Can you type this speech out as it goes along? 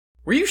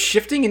Were you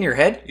shifting in your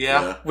head?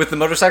 Yeah. With the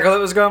motorcycle that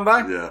was going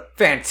by? Yeah.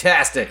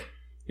 Fantastic.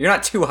 You're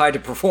not too high to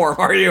perform,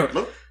 are you?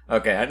 Nope.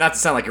 Okay, not to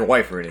sound like your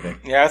wife or anything.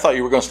 Yeah, I thought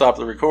you were going to stop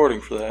the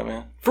recording for that,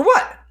 man. For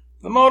what?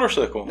 The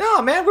motorcycle.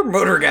 No, man, we're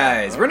motor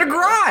guys. We're in a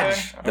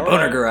garage. Okay. The All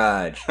boner right.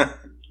 garage.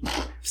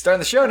 Starting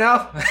the show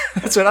now.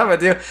 That's what I'm going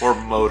to do.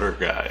 We're motor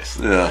guys.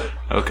 Yeah.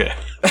 Okay.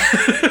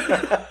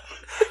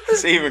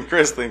 See, even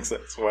Chris thinks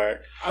that's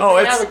whack.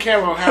 I have a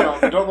camo hat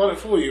on, but don't let it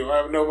fool you.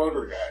 I'm no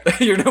motor guy.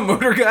 You're no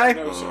motor guy?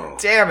 No, sir.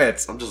 Damn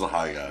it. I'm just a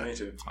high guy. Me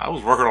too. I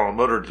was working on a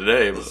motor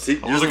today, but See,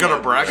 I wasn't going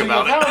to brag So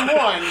about you it. found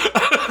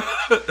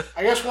one.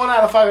 I guess 1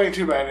 out of 5 ain't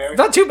too bad, Eric.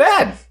 Not too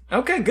bad.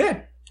 Okay,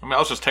 good. I mean, I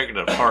was just taking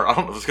it apart. I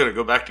don't know if it's going to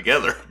go back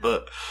together,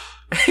 but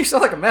You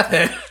sound like a meth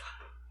head.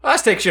 Well,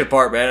 let's take shit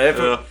apart, man. If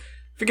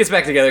it gets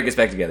back together, it gets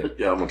back together.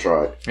 Yeah, I'm gonna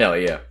try. Hell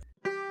yeah.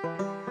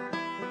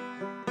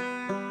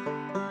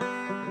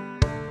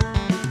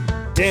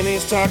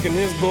 Danny's talking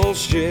his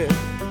bullshit.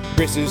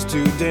 Chris is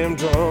too damn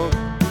drunk.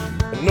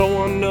 And no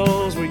one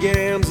knows where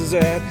Yams is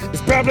at.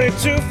 It's probably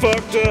too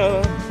fucked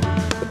up.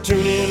 But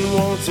tune in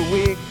once a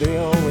week. They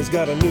always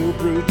got a new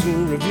brew to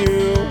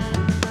review.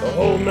 So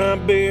hold my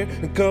beer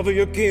and cover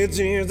your kids'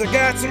 ears. I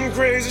got some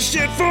crazy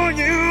shit for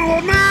you.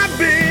 Hold my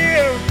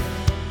beer.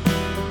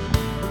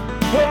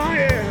 Oh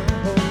yeah.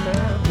 Hold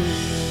my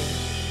beer.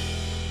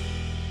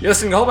 You're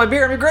listening to Hold My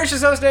Beer. I'm your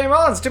gracious host, Danny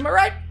Mullins. To my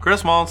right.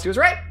 Chris Mullins. To his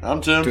right.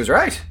 I'm Tim. To his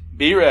right.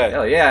 Be red.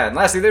 Hell yeah. And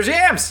lastly, there's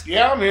Yams.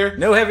 Yeah, I'm here.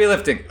 No heavy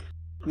lifting.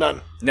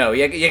 None. No,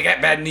 you got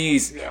bad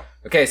knees. Yeah.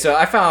 Okay, so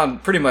I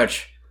found pretty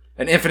much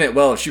an infinite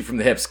well of shoot from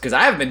the hips, because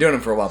I haven't been doing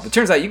them for a while. But it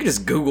turns out you can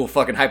just Google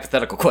fucking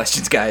hypothetical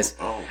questions, guys.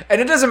 Oh.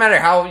 And it doesn't matter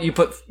how you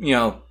put,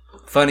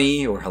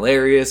 funny or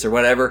hilarious or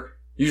whatever.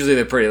 Usually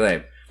they're pretty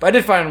lame. But I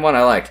did find one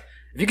I liked.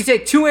 If you could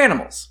take two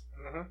animals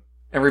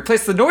and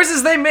replace the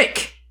noises they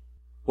make,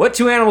 what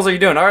two animals are you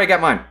doing? I already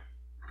got mine.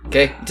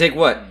 Okay, you take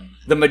what?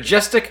 The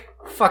majestic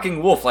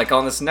fucking wolf, like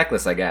on this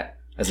necklace I got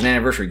as an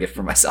anniversary gift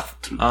for myself.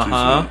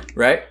 Uh-huh.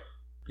 Right?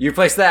 You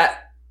replace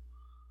that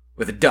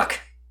with a duck.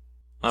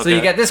 Okay. So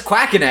you got this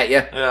quacking at you.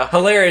 Yeah.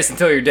 Hilarious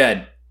until you're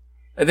dead.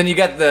 And then you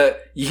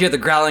hear the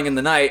growling in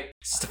the night.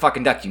 It's just a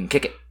fucking duck. You can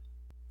kick it.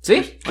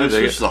 See? Can I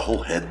switch the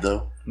whole head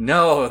though?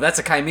 No, that's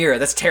a chimera.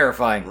 That's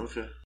terrifying.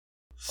 Okay.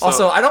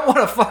 Also, I don't want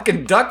a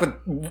fucking duck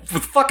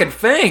with fucking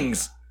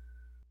fangs.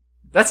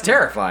 That's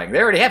terrifying. They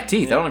already have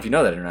teeth. I don't know if you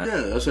know that or not.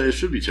 Yeah, that's why it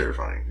should be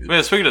terrifying.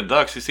 Man, speaking of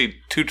ducks, you see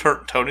Two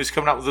Turnt Tony's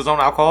coming out with his own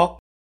alcohol?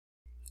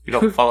 You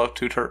don't follow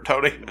Two Turnt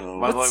Tony? No.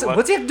 By the way,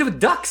 What's he have to do with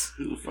ducks?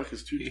 Who the fuck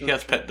is He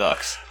has pet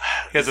ducks.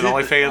 He has an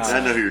OnlyFans.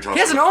 I know who you're talking He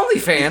has an about.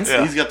 OnlyFans.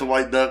 Yeah. He's got the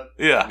white duck.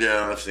 Yeah.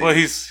 Yeah, I've seen Well, it.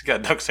 he's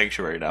got Duck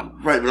Sanctuary now.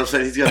 Right, but I'm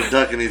saying he's got a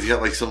duck and he's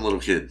got like some little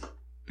kid.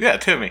 Yeah,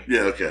 Timmy.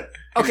 Yeah, okay.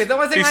 Okay, the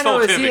only thing He I know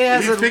stole is Timmy. he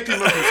has He a... picked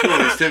him up from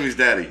school. He's Timmy's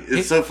daddy.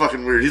 It's so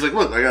fucking weird. He's like,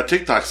 look, I got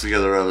TikToks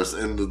together of us,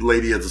 and the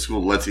lady at the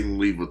school lets him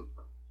leave with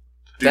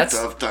Dude That's-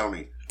 Tough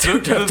Tony.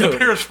 The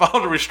parents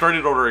filed a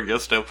restraining order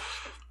against him.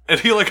 And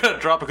he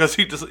got dropped because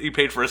he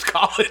paid for his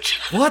college.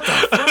 What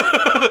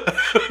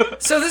the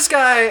fuck? So this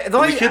guy...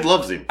 The kid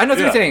loves him. I know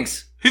three Yeah.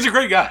 things. He's a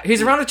great guy.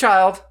 He's around a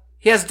child.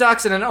 He has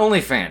ducks and an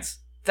OnlyFans.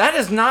 That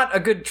is not a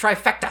good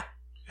trifecta.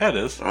 Yeah, it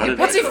is. I didn't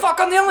What's he know. fuck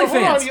on the Well,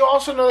 hold on. OnlyFans? You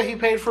also know that he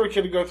paid for a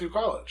kid to go through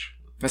college.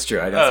 That's true.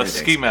 I know three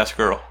Ski things. Mask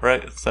Girl,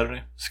 right? Is that her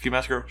name? Ski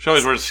Mask Girl? She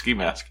always wears a ski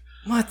mask.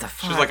 What the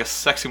fuck? She's like a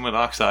sexy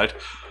monoxide.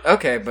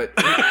 Okay, but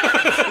There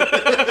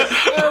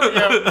we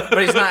go. but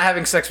he's not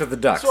having sex with the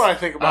ducks. That's what I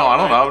think Oh, about. I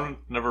don't that. know. I've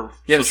never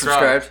You haven't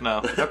subscribed?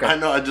 No. Okay. I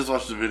know. I just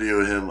watched a video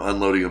of him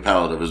unloading a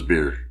pallet of his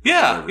beer.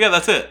 Yeah,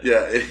 that's it.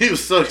 Yeah, and he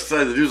was so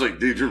excited. He was like,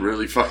 dude, you're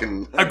really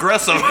fucking...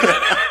 Aggressive.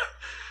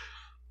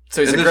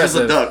 So he's and there's just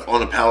a aggressive. duck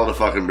on a pallet of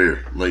fucking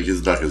beer. Like,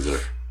 his duck is there.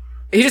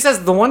 He just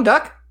has the one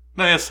duck?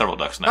 No, he has several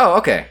ducks now. Oh,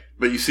 okay.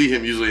 But you see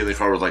him usually in the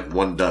car with, like,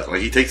 one duck.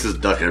 Like, he takes his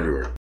duck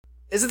everywhere.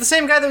 Is it the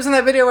same guy that was in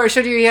that video where I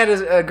showed you he had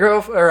a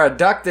girl or a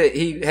duck that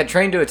he had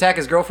trained to attack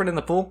his girlfriend in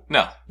the pool?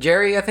 No.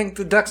 Jerry, I think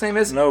the duck's name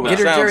is. No, but Get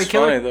it her, Jerry sounds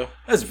Killer. funny, though.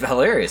 That's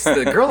hilarious.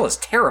 The girl is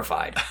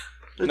terrified.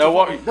 No,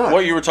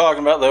 what you were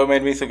talking about, though,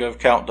 made me think of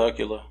Count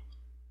Duckula.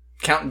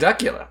 Count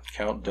Duckula.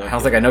 Count Duckula. I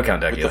don't think I know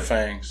Count With the Duckula.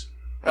 fangs.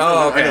 Oh,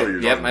 I know okay. what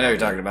you're Yep, talking I know what you're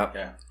about. talking about.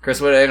 Yeah.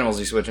 Chris, what animals are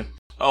you switching?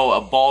 Oh,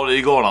 a bald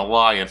eagle and a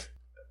lion.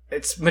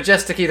 It's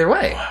majestic either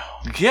way.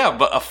 Yeah,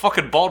 but a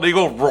fucking bald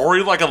eagle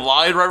roaring like a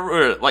lion,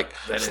 like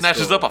That is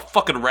snatches cool. up a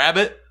fucking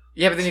rabbit.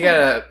 Yeah, but then you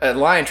got a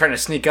lion trying to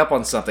sneak up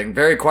on something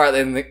very quietly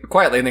and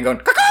then going,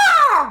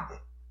 caw.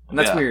 And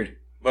that's Yeah. weird.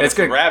 But It's if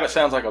the good. rabbit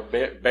sounds like a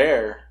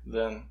bear,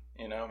 then,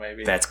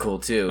 maybe... That's cool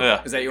too.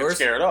 Yeah. Is that Get yours?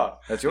 scared off.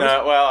 That's yours?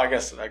 No, well, I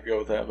guess I'd go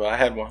with that, but I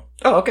had one.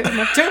 Oh, okay.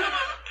 Number two.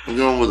 I'm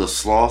going with a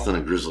sloth and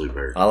a grizzly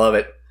bear. I love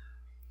it.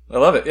 I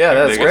love it. Yeah,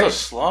 that's Big. great. What's a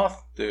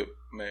sloth do,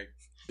 Meg?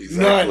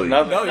 Exactly.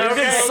 Nothing. No, you're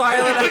getting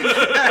silent.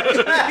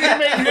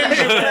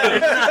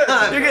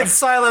 You're getting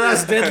silent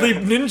as deadly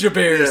ninja Yeah,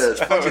 bears. it's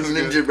fucking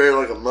ninja bear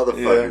like a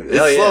motherfucker.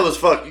 Hell It's yeah. slow as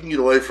fuck. You can get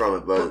away from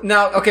it, but...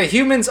 Now, okay,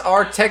 humans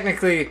are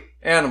technically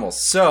animals.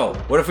 So,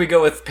 what if we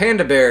go with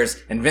panda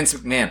bears and Vince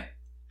McMahon?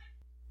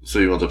 So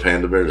you want the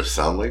panda bear to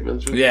sound like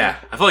Vince McMahon? Yeah.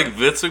 I feel like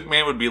Vince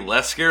McMahon would be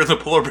less scary. The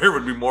polar bear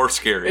would be more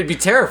scary. It'd be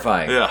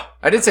terrifying. Yeah.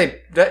 I did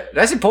say... Did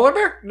I say polar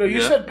bear? No,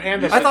 you Yeah. said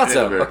panda. I thought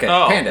so. Panda bear. Okay,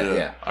 Oh, panda,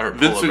 yeah. I heard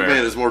Vince polar McMahon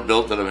bear. is more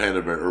built than a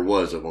panda bear, or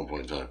was at one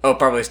point in time. Oh,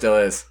 probably still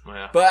is.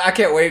 Yeah. But I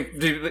can't wait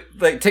to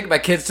take my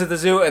kids to the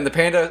zoo and the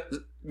panda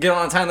get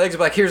on hind legs and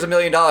be like, here's $1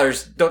 million.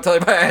 Don't tell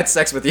anybody I had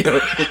sex with you.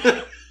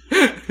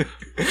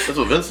 That's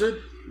what Vince did?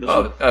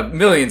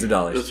 Millions of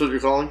dollars. That's what you're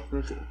calling?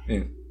 Okay.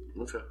 Yeah.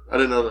 Okay. I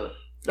didn't know that.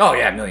 Oh,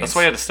 yeah, millions. That's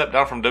why he had to step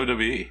down from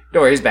WWE.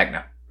 Don't worry, he's back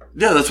now.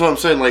 Yeah, that's what I'm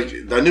saying. Like,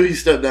 I knew he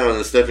stepped down and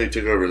then Stephanie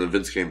took over and then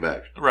Vince came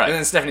back. Right. And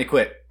then Stephanie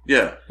quit.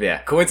 Yeah. Yeah.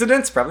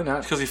 Coincidence? Probably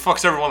not. Because he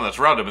fucks everyone that's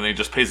around him and then he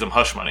just pays them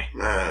hush money.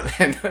 Nah.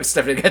 And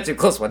Stephanie got too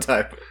close one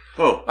time.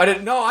 Oh. I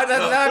didn't know.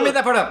 I made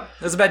that part up.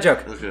 That was a bad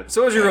joke. Okay.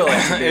 So what was your real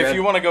answer, If B-Red?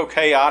 you want to go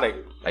chaotic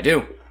I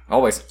do.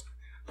 Always.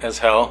 as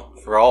hell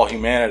for all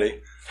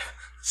humanity,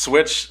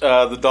 switch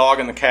the dog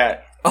and the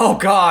cat. Oh,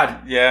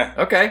 God. Yeah.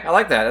 Okay, I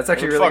like that. That's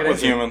actually Would really fuck good with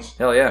answer. humans.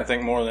 Hell yeah. I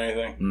think more than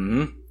anything.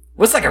 Mm-hmm.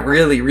 What's like a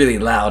really, really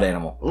loud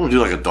animal? I'm going to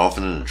do like a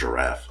dolphin and a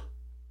giraffe.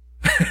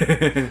 Just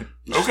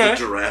Okay. a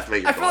giraffe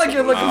making I feel like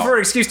you're looking for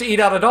an excuse to eat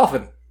out a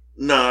dolphin.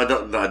 No, I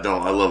don't.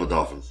 I love a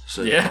dolphin.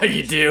 So, Yeah,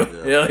 you do.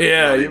 Hell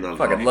yeah. Yeah, You no,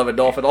 fucking no. love a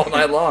dolphin all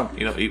night long.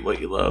 You know, eat what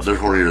you love. They're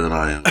hornier than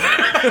I am.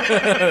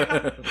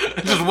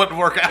 It just wouldn't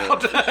work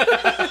out.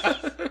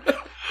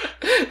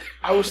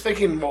 I was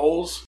thinking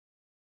moles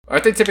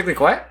Aren't they typically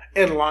quiet?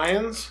 and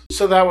lions,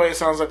 so that way it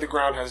sounds like the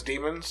ground has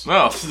demons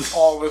No. It's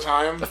all the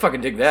time. I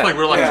fucking dig that. like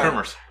we're like Yeah.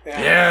 trimmers.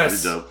 Yeah.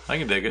 Yes. Pretty dope. I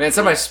can dig it. Man,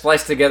 somebody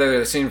spliced together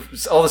the scene,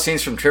 all the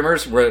scenes from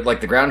Trimmers where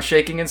like the ground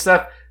shaking and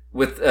stuff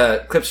with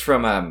clips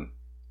from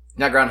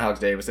not Groundhog's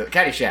Day, it was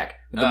Caddyshack.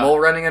 With the mole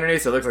running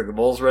underneath, so it looks like the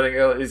mole's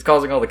running. He's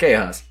causing all the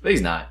chaos, but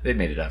he's not. They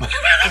made it up.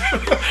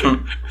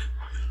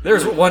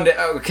 There's one day.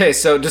 Okay,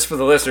 so just for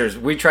the listeners,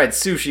 we tried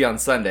sushi on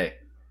Sunday.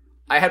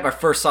 I had my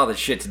first solid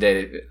shit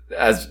today.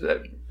 As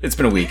it's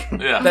been a week.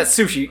 Yeah. That's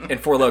sushi and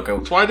Four Loko.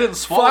 That's why I didn't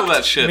swallow Fucked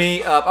that shit.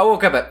 me up. I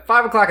woke up at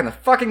 5 o'clock in the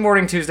fucking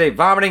morning Tuesday,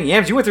 vomiting.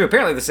 Yams, you went through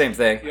apparently the same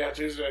thing. Yeah,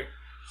 Tuesday.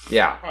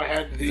 Yeah. I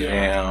had the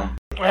Damn.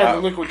 I had the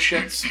liquid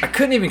shits. I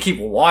couldn't even keep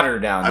water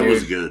down, I dude.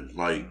 was good.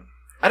 Like,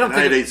 I don't I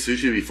had think. ate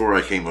sushi before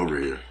I came over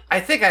here. I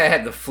think I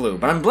had the flu,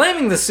 but I'm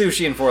blaming the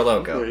sushi and Four Yeah,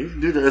 Loko. you can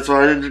do that. That's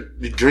why I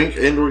didn't drink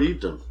and or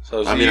eat them.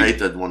 So I ate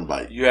that one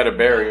bite. You had a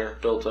barrier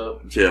built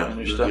up. Yeah, on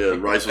your stuff. yeah.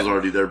 Rice was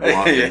already there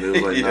blocking. It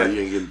was like, Yeah. no,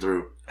 you ain't getting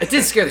through. It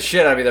did scare the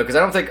shit out of me though, because I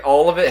don't think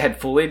all of it had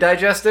fully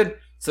digested.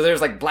 So there's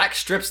like black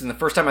strips, and the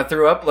first time I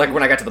threw up, like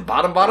when I got to the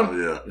bottom, Oh,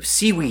 yeah. it was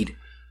seaweed.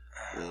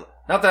 Yeah.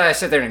 Not that I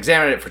sat there and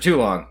examined it for too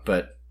long,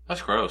 but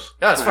That's gross.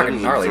 that was fucking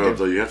gnarly, Throw up, dude.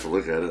 though. You have to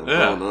look at it. I'm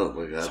Yeah. blowing up.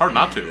 Like, It's hard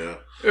not to. Yeah.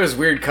 It was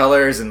weird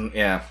colors, and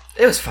yeah,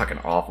 it was fucking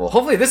awful.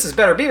 Hopefully this is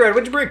better. B-Red,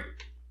 what'd you bring?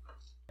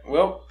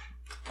 Well,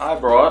 I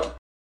brought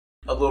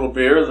a little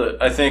beer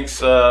that I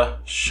think's a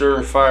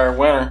surefire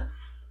winner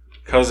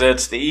because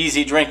it's the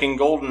easy drinking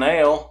golden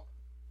ale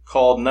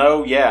called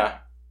No Yeah.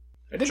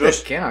 I did Just-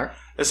 this can art.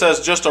 It says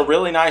just a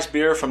really nice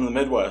beer from the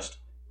Midwest.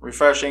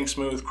 Refreshing,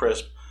 smooth,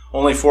 crisp.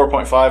 Only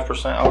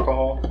 4.5%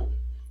 alcohol.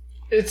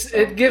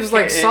 It gives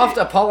like It- soft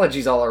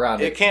apologies all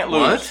around It it. can't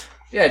lose.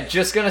 Yeah,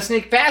 just gonna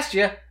sneak past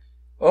you.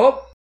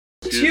 Oh,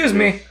 excuse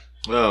me.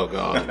 Oh,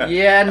 God.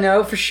 Yeah,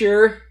 no, for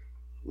sure.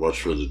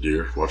 Watch for the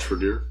deer. Watch for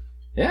deer.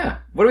 Yeah.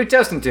 What are we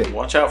toasting to?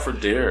 Watch out for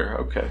deer.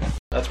 Okay.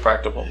 That's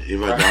practical. You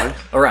might die.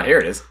 Around here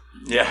it is.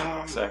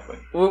 Yeah, exactly.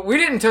 Well, we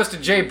didn't toast to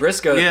Jay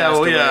Briscoe. That Yeah, passed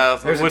well, away. yeah,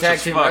 There's a which tag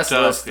is team fucked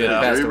wrestlers up, that yeah.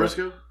 passed Jerry away.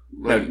 Briscoe?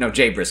 No,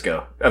 Jay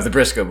Briscoe of the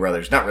Briscoe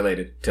brothers, not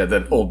related to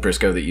the old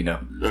Briscoe that you know.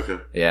 Okay.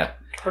 Yeah.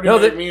 Pretty No,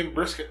 no, that- me and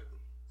brisket.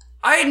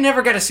 I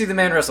never got to see the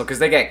man wrestle because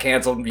they got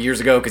canceled years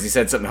ago because he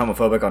said something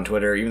homophobic on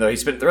Twitter. Even though he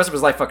spent the rest of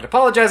his life fucking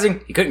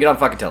apologizing, he couldn't get on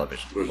fucking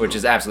television, which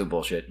is absolute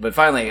bullshit. But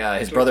finally,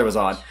 his brother was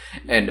on,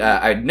 and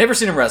I'd never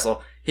seen him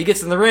wrestle. He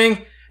gets in the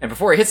ring, and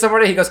before he hits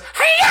somebody, he goes,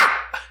 "Hiya!"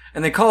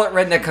 And they call it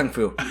redneck kung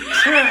fu. And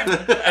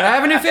I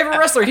have a new favorite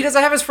wrestler. He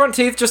doesn't have his front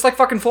teeth, just like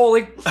fucking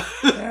Foley.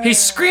 He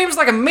screams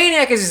like a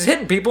maniac as he's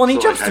hitting people, and he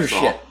So jumps like through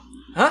Hacksaw. shit.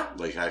 Huh?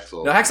 Like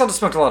Hacksaw. No, Hacksaw just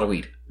smoked a lot of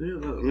weed. Yeah,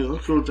 I mean, I'm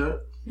cool with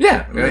that.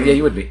 Yeah, yeah,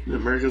 you would be.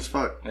 America's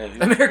fuck. Yeah, he-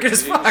 American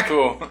as he's fuck.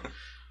 cool.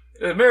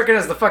 American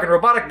is the fucking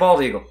robotic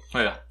bald eagle.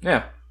 Oh, yeah.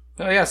 Yeah.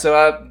 Oh yeah.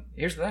 So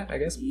here's that. I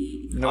guess.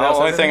 The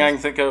only thing I can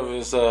think of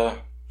is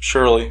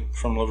Shirley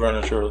from Laverne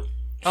and Shirley.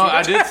 Oh,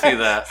 I did see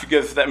that.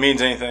 If that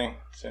means anything.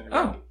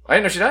 Oh, I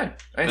didn't know she died.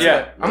 I didn't see Yeah.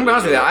 that. I'm gonna be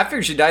honest with you. I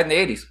figured she died in the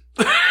 80s.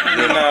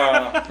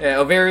 No. Yeah,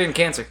 ovarian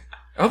cancer.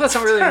 I hope that's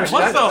not really where she What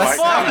died. the That's-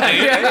 fuck,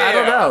 dude? Yeah, I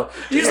don't know.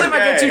 Usually my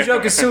Okay. go-to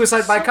joke is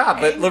suicide by cop,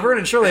 but Laverne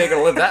and Shirley ain't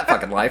gonna live that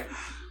fucking life.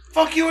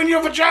 Fuck you in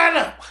your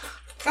vagina!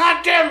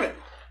 God damn it!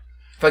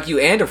 Fuck you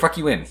and or fuck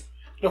you in.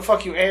 No,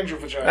 fuck you and your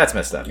vagina. That's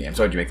messed up. Yeah, I'm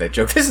sorry you make that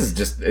joke. This is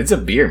just, it's a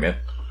beer, man.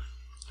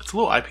 It's a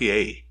little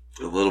IPA.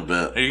 A little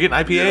bit. Are you getting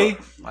IPA?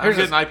 I'm There's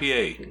getting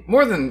IPA.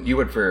 More than you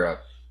would for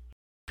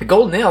the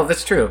golden ale.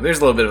 That's true. There's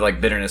a little bit of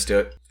like bitterness to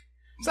it.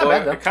 It's not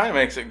bad It though. kind of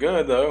makes it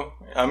good, though.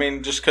 I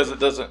mean, just because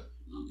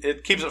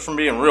it keeps it from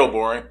being real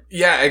boring.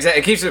 Yeah,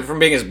 exactly. It keeps it from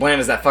being as bland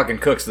as that fucking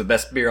Cook's the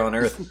best beer on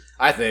earth.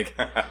 I think.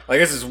 Like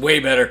this is way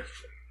better.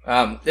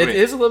 It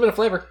is a little bit of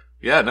flavor.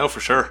 Yeah, no, for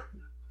sure.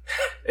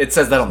 It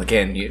says that on the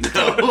can.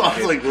 I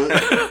was like,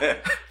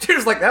 what? Dude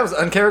was like, that was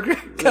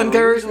uncharacteristic.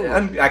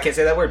 I can't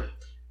say that word.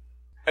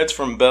 It's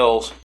from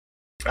Bell's.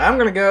 I'm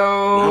gonna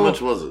go. How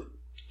much was it?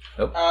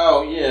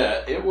 Oh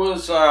yeah, it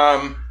was.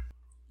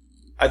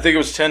 I think it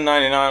was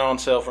 $10.99 on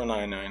sale for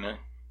 $9.99.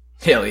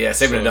 Hell yeah,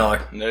 saving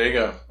 $1. There you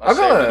go. I'll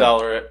go saved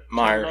 $1 at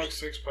Myers. Like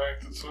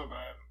 6-pack, that's not bad.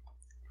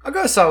 I'll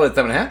go a solid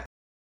thumb and a half.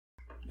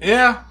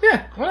 Yeah.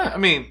 Yeah, why not? I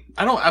mean,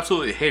 I don't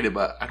absolutely hate it,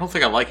 but I don't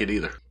think I like it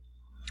either.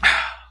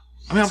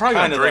 I mean, I'm probably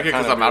going kinda to drink it that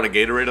because kind I'm of out of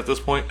Gatorade at this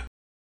point.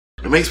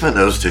 It makes my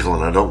nose tickle,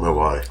 and I don't know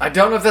why. I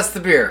don't know if that's the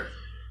beer.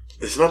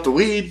 It's not the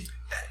weed.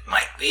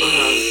 Might be.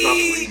 It's not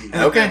the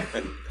weed. Okay.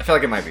 I feel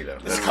like it might be, though.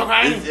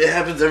 It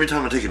happens every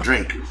time I take a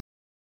drink.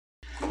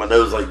 My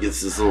nose like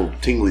gets this little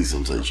tingly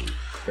sensation.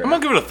 I'm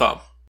going to give it a thumb.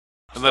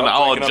 And then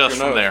I'll drinking up adjust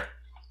your from nose.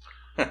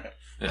 there.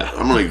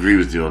 I'm gonna agree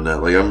with you on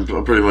that. Like I'm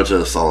pretty much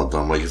at a solid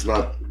thumb. Like it's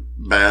not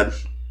bad,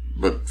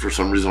 but for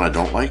some reason I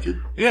don't like it.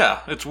 Yeah,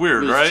 it's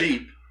weird, It's right?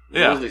 cheap. It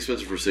Yeah. wasn't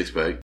expensive for a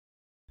 6-pack.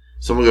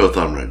 So I'm gonna go with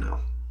thumb right now.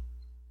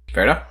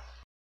 Fair enough.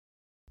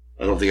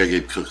 I don't think I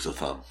gave Cooks a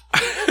thumb.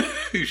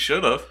 You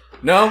should have.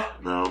 No.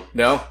 No,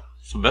 No.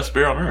 It's the best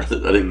beer on I earth.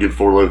 didn't give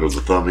Four Locos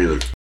a thumb either.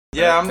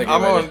 Yeah, I'm Think you're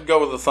going ready. to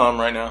go with the thumb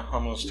right now.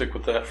 I'm going to stick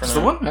with that for It's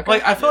now. the one? Okay.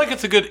 Like, I feel like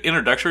it's a good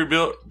introductory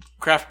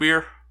craft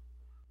beer.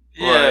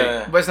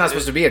 Yeah. But it's not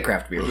supposed to be a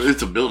craft beer.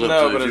 It's a build up.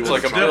 No, to but if you it's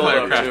want like a to try definitely it.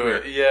 build a up craft to beer.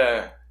 it.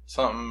 Yeah.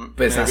 Something.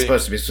 But it's not maybe.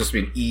 supposed to be. It's supposed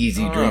to be an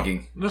easy Oh.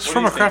 drinking. This is What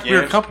from do a you craft think, beer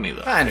James? company,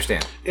 though. I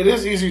understand. It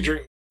is easy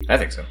drink. I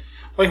think so.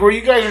 Like where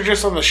you guys are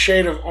just on the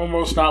shade of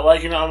almost not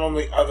liking it, I'm on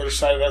the other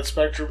side of that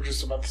spectrum,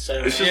 just about the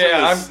same. It's just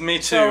Yeah, like this- me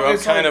too. So I'm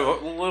it's kind like-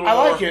 of a little I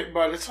more. like it,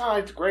 but it's not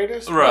like the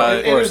greatest. but Right. It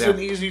Of course, is yeah. an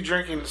easy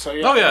drinking. So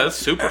yeah. Oh, yeah, it's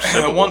super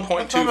simple.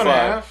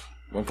 1.25.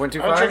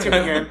 1.25. I'll drink it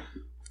again.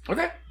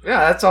 Okay.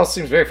 Yeah, that all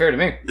seems very fair to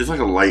me. It's like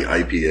a light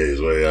IPA is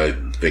the way I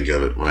think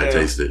of it when I Yeah.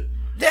 taste it.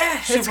 Yeah,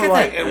 it's Super good.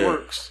 light. Thing. It Yeah.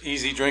 works.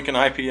 Easy drinking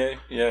IPA.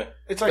 Yeah.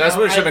 It's like That's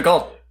how what it should have been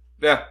called.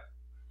 Yeah.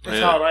 It's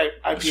Yeah. how an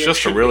IPA It's just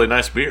a should really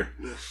nice beer.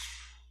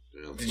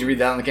 Did you read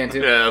that on the can too?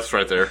 Yeah, that's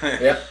right there.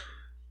 Yeah.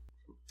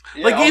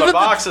 Yeah, Like, on even the the-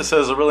 box it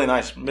says a really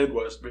nice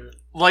Midwest beer.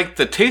 Like,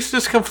 the taste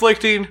is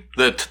conflicting.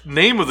 The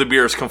name of the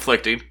beer is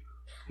conflicting.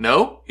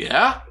 No?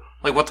 Yeah?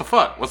 Like, what the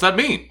fuck? What's that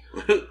mean?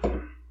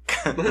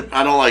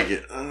 I don't like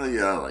it. Yeah,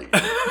 I like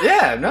it.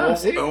 Yeah. No.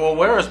 See. Well,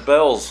 where is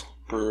Bell's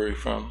Brewery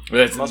from?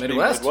 It's in the Must be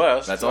Midwest.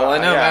 Midwest. That's all I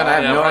know, Yeah, man. I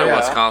have Yeah, no we're in idea.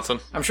 Wisconsin.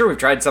 I'm sure we've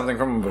tried something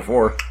from them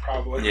before.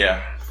 probably.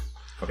 Yeah.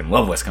 Fucking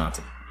love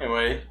Wisconsin.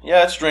 Anyway,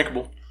 yeah, it's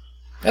drinkable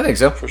I think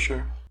so. for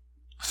sure.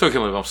 Still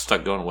can't believe I'm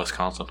stuck going to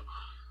Wisconsin.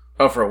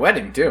 Oh, for a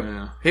wedding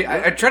too.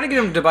 I tried to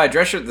get him to buy a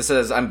dress shirt that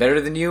says "I'm better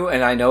than you"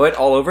 and I know it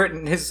all over it,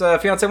 and his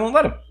fiance won't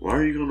let him. Why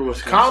are you going to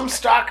Wisconsin?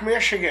 Comstock,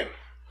 Michigan.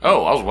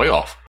 Oh, I was way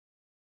off.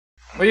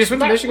 Well, you just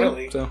went to Not Michigan,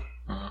 really. so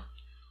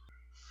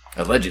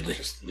allegedly.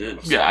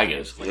 Yeah, I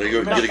guess. There you go.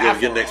 You gotta go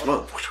again next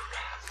month.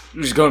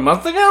 You're just going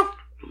monthly now.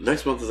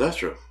 Next month is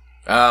Astro.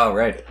 Oh,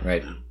 right.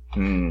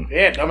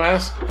 Yeah,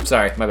 dumbass.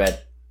 Sorry, my bad.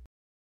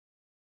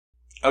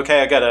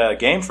 Okay, I got a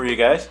game for you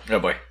guys Oh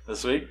boy.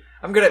 this week.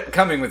 I'm good at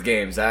coming with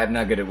games. I'm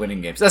not good at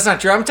winning games. That's not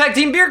true. I'm tag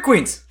team beer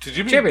queens. Did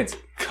you mean Champions.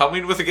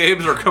 coming with the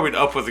games or coming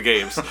up with the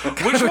games?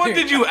 Which one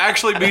did you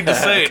actually mean to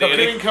say, Getting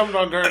Danny? come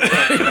on during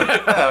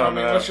I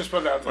mean, let's just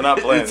put it out there. We're not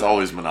playing. It's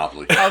always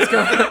Monopoly. I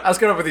was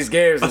going up with these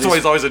games. That's why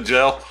he's always in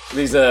jail.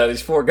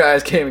 These four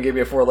guys came and gave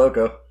me a Four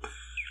Loko.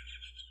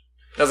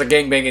 That was a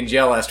gangbang in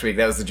jail last week.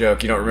 That was the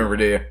joke. You don't remember,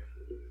 do you?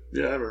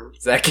 Yeah, I remember.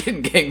 Zach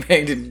getting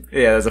gangbanged in...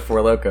 Yeah, that was a Four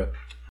Loko.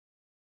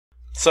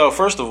 So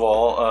first of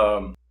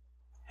all,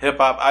 hip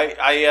hop.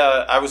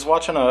 I was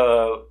watching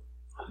a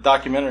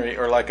documentary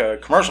or like a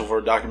commercial for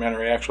a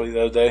documentary actually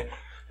the other day.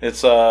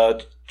 It's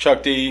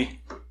Chuck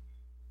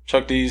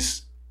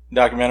D's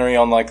documentary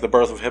on like the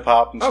birth of hip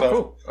hop and Oh, stuff.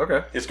 cool.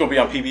 Okay. It's gonna be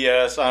on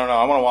PBS. I don't know.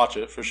 I want to watch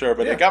it for sure,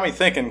 but Yeah. it got me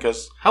thinking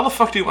because How the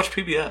fuck do you watch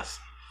PBS?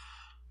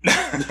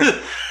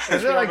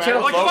 Is it like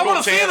channel... Like, if I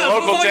want to see this,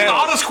 local this is like an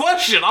channels. honest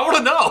question. I want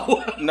to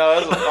know. no,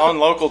 it's on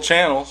local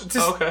channels.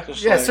 Just, Okay.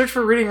 Just Yeah, like- search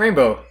for Reading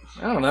Rainbow.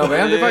 I don't know,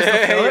 man. They probably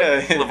still show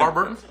it. yeah. LeVar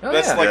Burton? Oh,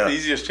 That's yeah. like Yeah. the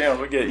easiest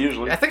channel we get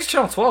usually. I think it's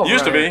channel 12.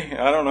 Used to right? be.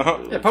 I don't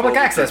know. Yeah, public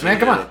access, man.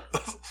 Come on.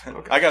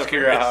 I got to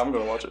figure out how I'm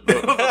going to watch it.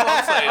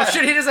 Oh,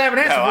 shit, he doesn't have an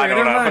answer No, for I you.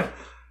 don't Never know. mind.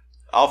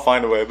 I'll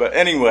find a way. But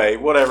anyway,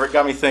 whatever. It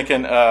got me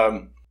thinking.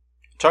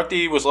 Chuck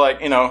D was like,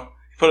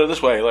 put it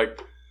this way, like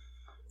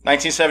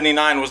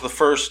 1979 was the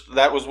first.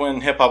 That was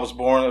when hip hop was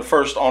born. The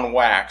first on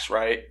wax,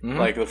 right? Mm-hmm.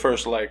 Like the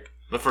first, like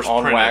The first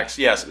on printed. wax.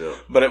 Yes, Yeah.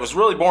 but it was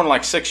really born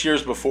like 6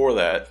 years before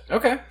that.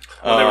 Okay.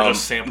 Well, they were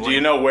just sampling. Do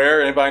you know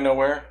where? Anybody know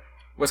where?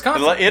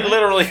 Wisconsin. It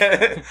literally,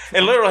 it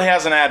literally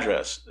has an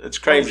address. It's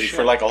crazy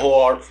for like a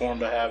whole art form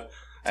to have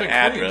It's an in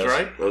address, Queens,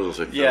 right? I was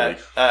gonna say Yeah,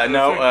 Philly.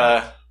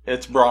 no,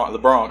 it's the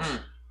Bronx.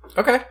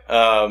 Okay.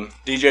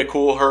 DJ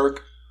Kool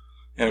Herc,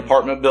 an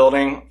apartment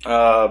building,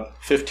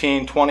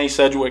 1520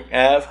 Sedgwick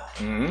Ave.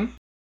 Mm-hmm.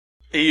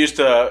 He used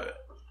to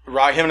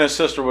rock. Him and his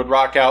sister would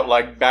rock out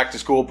like back to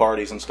school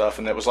parties and stuff,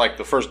 and it was like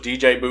the first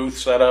DJ booth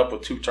set up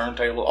with 2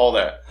 turntables, all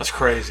that. That's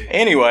crazy.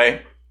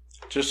 Anyway,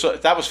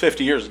 That was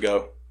 50 years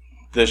ago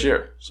this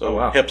year. So Oh,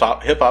 wow. hip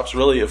hop's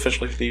really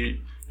officially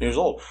 50 years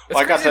old. It's Well,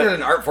 I got crazy that that.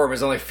 an art form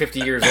is only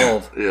 50 years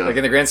old. Yeah. Like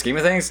in the grand scheme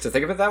of things, to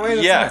think of it that way,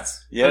 that's Yeah.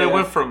 nuts. Yeah. And it yeah.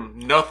 went from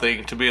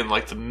nothing to being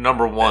like the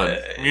number one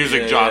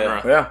music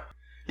genre. Yeah.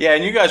 Yeah,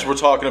 and you guys were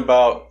talking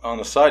about, on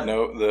the side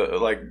note, the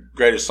like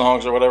greatest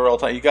songs or whatever all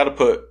the time. You got to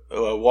put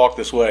 "Walk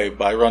This Way"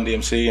 by Run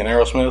DMC and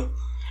Aerosmith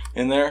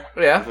in there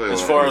Yeah.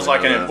 as far as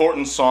like an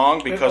important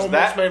song, because almost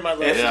that made my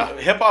list.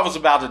 hip hop was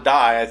about to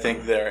die, I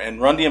think, there, and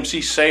Run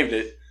DMC saved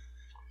it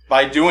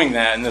by doing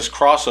that in this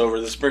crossover,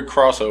 this big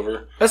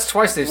crossover. That's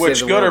twice they've Which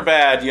saved the good or world.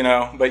 bad, you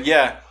know, but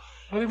yeah.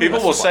 What do you mean People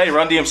that's will twice? say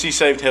Run DMC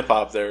saved hip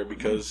hop there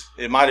because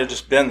it might have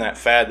just been that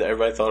fad that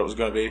everybody thought it was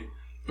going to be.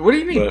 What do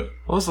you mean? But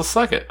What was the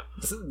second?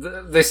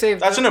 They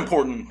saved. that's an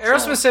important Aerosmith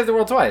song. saved the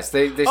world twice.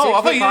 They saved Oh,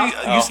 I thought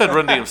hip-hop, you said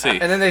Run DMC.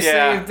 and then they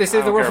Yeah, saved I the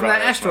don't world care from about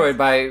that asteroid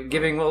by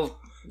giving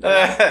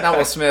not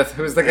Will Smith,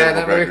 who's the guy in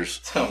Animal that movie.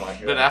 crackers. Oh my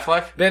god. Ben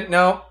Affleck?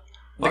 No,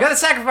 the guy that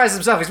sacrificed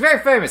himself. He's very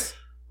famous.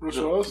 Bruce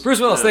Willis. Bruce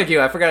Willis. Thank you.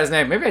 I forgot his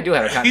name. Maybe I do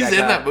have a contact. He's in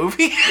high. that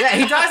movie? Yeah,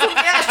 he dies on the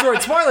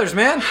asteroid. Spoilers,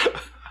 man.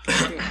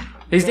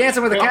 He's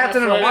dancing with the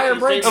captain and a wire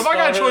breaks. If I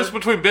got a choice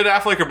between Ben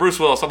Affleck or Bruce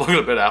Willis, I'm looking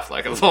at Ben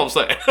Affleck. That's all I'm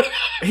saying.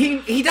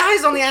 He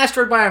dies on the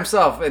asteroid by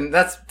himself, and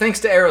that's thanks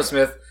to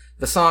Aerosmith.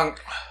 The song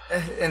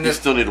and You the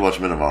still need to watch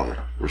Men of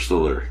Honor. We're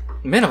still there.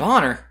 Men of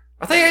Honor.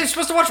 I thought you were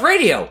supposed to watch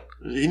radio.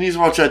 He needs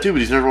to watch that too, but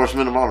he's never watched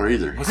Men of Honor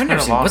either. I've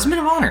never seen. What's Men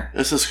of Honor?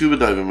 It's a scuba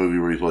diving movie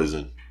where he plays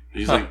in.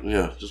 He's like,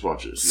 yeah, just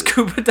watch it. Yeah.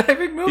 Scuba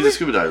diving movie. He's a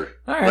scuba diver.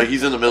 All right. Like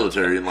he's in the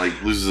military and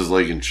like loses his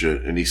leg and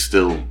shit, and he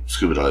still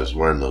scuba dives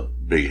wearing the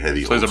big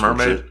heavy. Plays a old school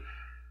mermaid? shit.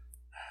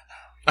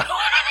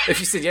 If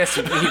you said yes,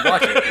 he'd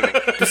watch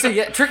it. Just say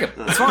yeah, trick him.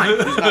 It's fine.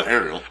 He's not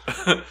Ariel.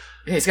 Yeah,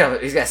 he's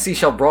got a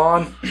seashell bra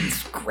on.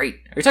 It's great.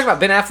 Are you talking about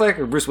Ben Affleck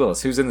or Bruce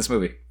Willis? Who's in this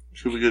movie?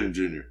 Cuba Gooding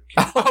Jr.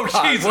 Oh,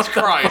 Jesus what the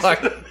Christ.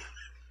 fuck?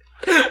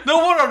 No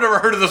wonder I've never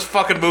heard of this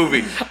fucking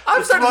movie.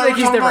 I'm starting to Why think we're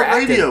he's talking never about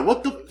acted. radio.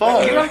 What the You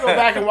fuck? gotta go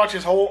back and watch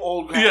his whole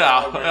old.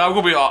 Yeah, I'm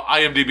going to be on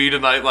IMDb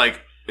tonight, like,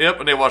 yep,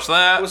 and they watch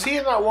that. Was he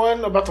in that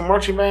one about the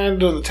marching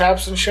band doing the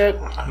taps and shit?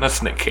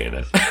 That's Nick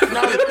Cannon.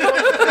 No,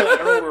 I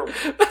remember.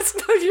 That's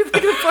not you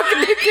think of fucking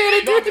Nick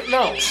Cannon, dude.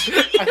 No, I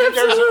think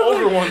there's an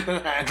older one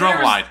than that.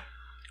 Drumline.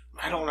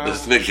 I don't know.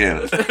 It's Nick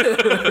Cannon.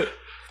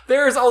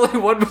 There is only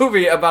one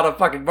movie about a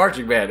fucking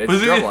marching band. It's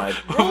Was he-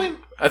 Drumline. Really?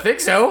 I think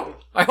so.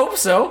 I hope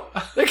so.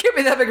 There can't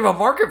be that big of a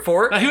market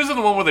for Now, it. he was in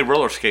the one where they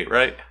roller skate,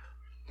 right?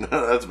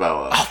 That's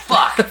Bow Wow.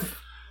 Fuck.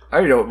 I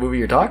don't even know what movie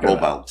you're talking Roll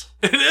about. bounce.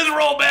 It is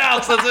Roll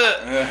Bounce, that's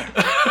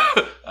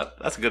it.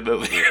 That's a good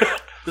movie.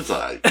 It's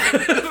alright.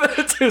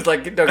 Dude's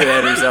like, don't get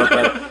ahead of yourself,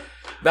 bud.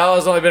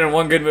 Bala's only been in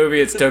one good movie.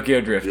 It's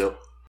Tokyo Drift. Yep.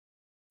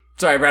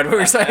 Sorry, Brad, what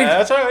were you saying?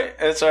 That's all right.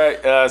 That's all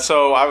right.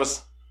 So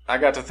I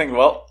got to think,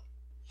 well,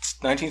 it's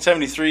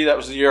 1973. That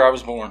was the year I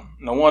was born.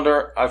 No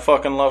wonder I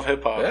fucking love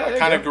hip hop. Yeah, there I you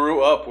kind of go.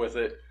 grew up with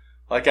it.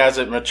 Like as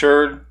it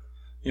matured,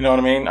 you know what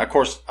I mean? Of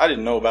course, I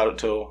didn't know about it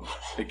till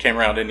it came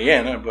around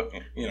Indiana, but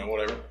you know,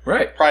 whatever.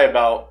 Right. Probably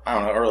about, I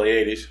don't know, early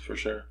 80s for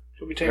sure.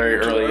 Should we take Very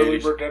him to early early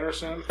 80s. bird dinner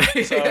soon?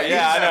 So,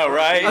 yeah, I know,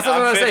 right? That's what I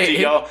was I'm gonna 50,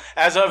 say. y'all.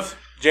 As of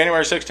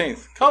January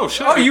 16th. Oh,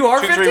 shit. Oh, you are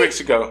 3 50? weeks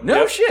ago. No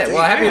Yep. shit.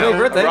 Well, happy Damn. late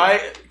birthday.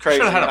 Right? Crazy.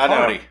 Should have had a I know.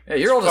 party. Yeah,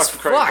 you're old as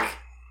Fucking crazy. fuck.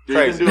 You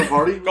can do a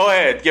party? Go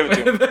ahead, give it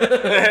to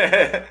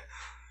him.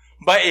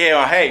 But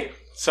yeah, hey,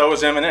 so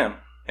is Eminem.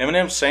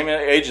 Eminem's same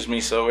age as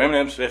me, so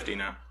Eminem's 50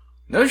 now.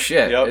 No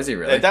shit. Yep. Is he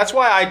really? That's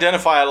why I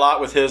identify a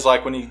lot with his,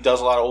 like when he does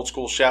a lot of old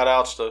school shout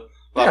outs to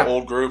a lot of Yeah.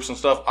 old groups and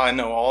stuff. I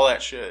know all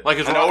that shit. Like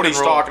his I know rock what and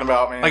he's roll. talking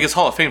about, man. Like his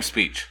Hall of Fame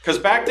speech. Because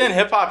back then,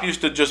 hip hop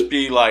used to just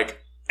be like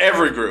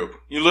every group.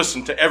 You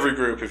listened to every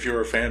group if you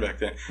were a fan back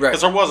then. Right.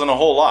 Because there wasn't a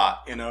whole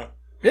lot, you know,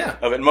 yeah.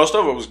 of it. Most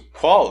of it was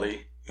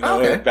quality, you know,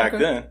 Okay, back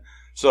okay. then.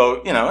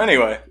 So, you know,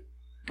 anyway.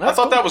 I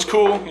thought that was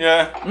cool,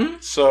 yeah. Mm-hmm.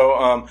 So,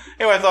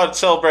 anyway, I thought I'd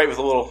celebrate with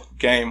a little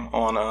game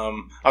on,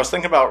 I was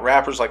thinking about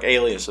rappers like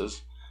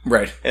aliases,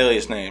 Right.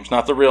 alias names,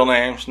 not the real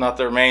names, not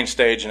their main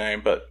stage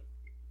name, but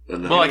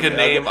And then- Well, like a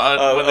name.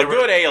 when they a were-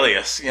 good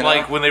alias, you know,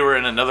 like when they were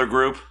in another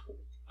group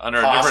under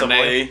a different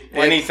name.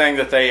 possibly anything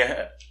that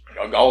they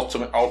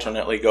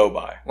alternately go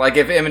by. Like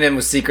if Eminem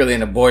was secretly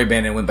in a boy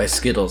band and went by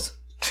Skittles,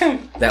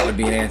 that would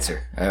be an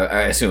answer,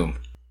 I assume.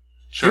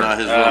 It's not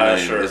his real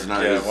name. sure. It's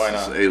not Yeah, his why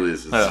not?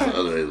 alias. It's Yeah. his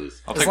other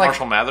alias. I'll It's take like-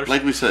 Marshall Mathers.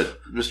 Like we said,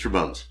 Mr.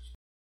 Bones.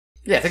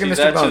 Yeah, think of See,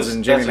 Mr. that's Bones his-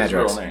 and Jamie that's his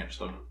real Madrox. name,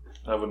 so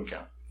that wouldn't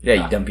count. Yeah,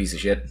 you dumb piece of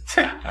shit.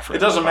 It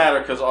doesn't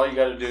matter because all you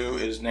got to do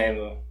is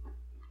name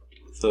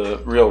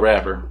the real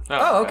rapper.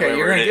 Oh, okay.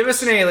 You're gonna give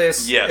us an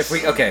alias. Yes. If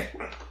we okay.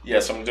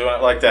 Yes, I'm doing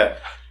it like that.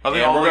 Are they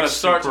And all we're like gonna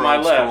start to super my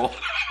old left.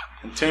 school?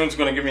 And Toon's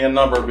going to give me a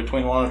number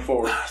between 1 and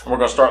 4. And we're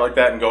going to start like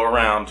that and go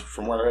around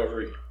from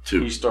wherever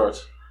 2. he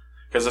starts.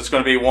 Because it's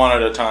going to be one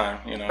at a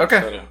time, you know. Okay.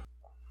 instead of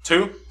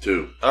 2?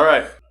 2. All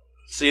right.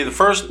 See, the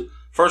first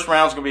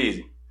round's going to be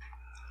easy.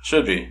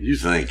 Should be. You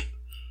think.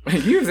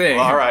 You think?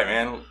 Well, all right,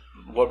 man.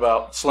 What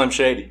about Slim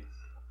Shady?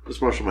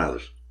 It's Marshall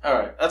Mathers. All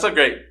right. That's a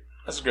great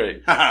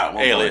Haha,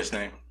 one alias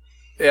name.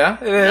 Yeah,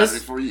 it That's it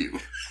is. for you.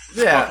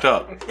 Yeah. Fucked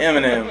up.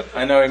 Eminem.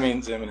 I know he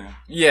means Eminem.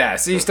 Yeah,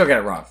 so you still got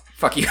it wrong.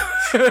 Fuck you.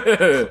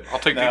 I'll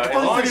take No, the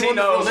as long as he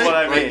knows what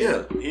I mean.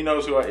 Yeah. He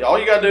knows who I... All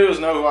you gotta do is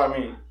know who I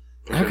mean.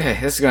 Okay,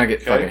 this is gonna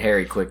get fucking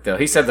hairy quick, though.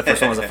 He said the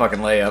first one was a fucking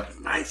layup.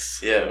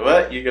 Nice. Yeah,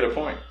 what? You get a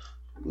point.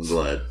 I'm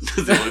glad. That's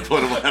the only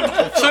point of my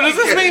life. So does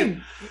this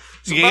mean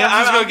Yams is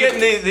I'm going to getting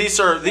get...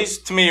 these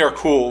to me are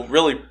cool,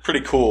 really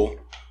pretty cool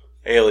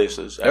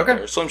aliases. Out Okay.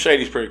 there. Slim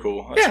Shady's pretty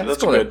cool.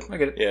 That's cool. good. I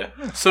get it.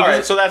 Yeah. So All right,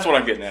 does- so that's what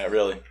I'm getting at,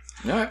 really.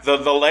 Alright. The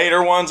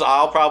later ones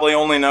I'll probably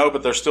only know,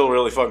 but they're still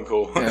really fucking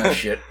cool. Oh,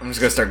 shit. I'm just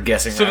gonna start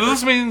guessing. So does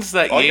rappers. this mean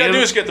that All you gotta do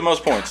is Yams... get the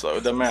most points, though.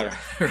 It doesn't matter.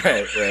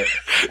 Right.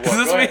 Does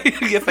this Go ahead.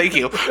 mean... Yeah, thank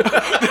you.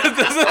 Does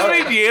this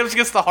mean Yams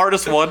gets the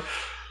hardest one?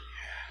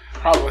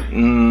 Probably.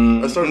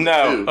 I started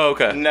No. with two. Oh,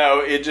 okay. No,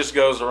 it just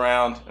goes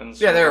around. And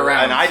Yeah, they're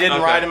around. And I didn't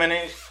Okay. write them in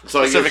any So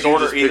I guess specific you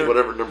order just pick either.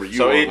 whatever number you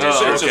So want. it's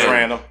just okay.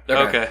 random.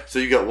 Okay. So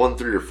you got 1,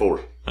 3, or 4.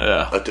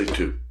 Yeah. I take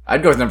 2.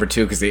 I'd go with number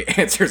 2 because the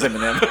answer's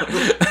Eminem.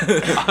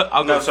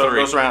 I'll go No, so it 3.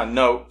 goes around.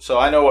 No, so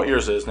I know what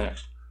yours is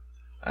next.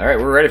 All right,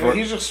 we're ready for Well, it.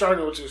 he's just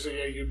starting with 2, so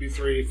yeah, you'd be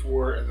 3,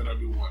 4, and then I'd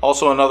be 1.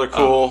 Also, another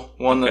cool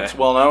one okay. that's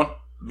well known: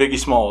 Biggie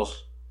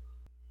Smalls.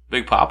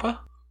 Big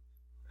Papa?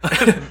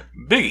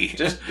 Biggie.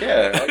 Just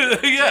yeah,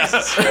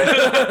 Yes.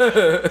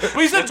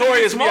 We said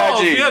Notorious Biggie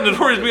Smalls. B.I.G.. Yeah,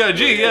 Notorious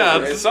B.I.G. Yeah.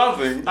 it's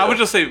something. I would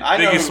just say I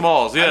know Biggie who-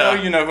 Smalls. Yeah. I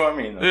know you know who I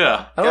mean. Though.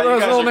 Yeah. I don't know you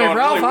his guys little are name. going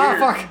Ralph? really Ah,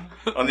 weird.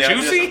 fuck. On the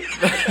Juicy?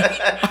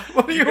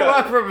 What do you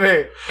got want from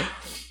me?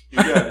 You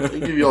got I it. can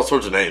give you all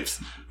sorts of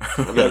names.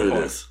 I know who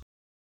it is.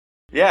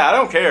 Yeah, I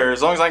don't care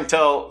as long as I can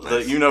tell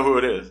that you know who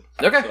it is.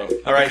 Okay. So,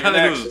 all right, Kind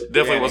you're of next.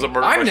 definitely Danny. wasn't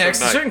Murder I'm by next.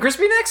 Some Is Night. Certain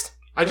Crispy next?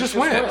 I just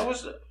What went.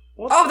 was it?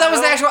 Oh, that was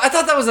the actual. I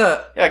thought that was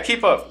a. Yeah,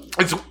 keep up.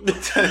 It's weird,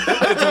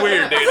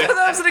 I dude. thought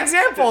that was an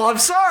example. I'm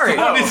sorry.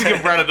 Someone needs to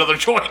give Brad another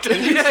joint. Yeah,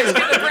 he's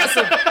getting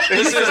aggressive.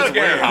 This is a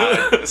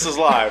game. This is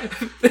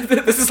live.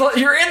 This is like,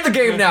 you're in the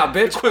game now,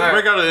 bitch. Quick, All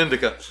break right. out an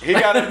indica. He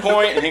got a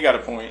point, and he got a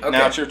point.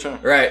 Now it's your turn.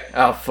 Right.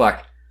 Oh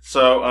fuck.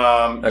 So,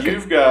 Okay.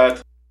 you've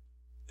got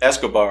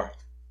Escobar.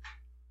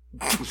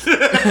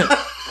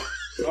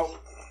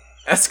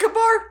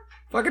 Escobar?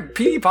 Fucking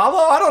P. Pablo?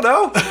 I don't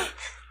know.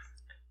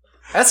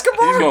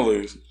 Escobar? He's gonna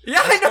lose.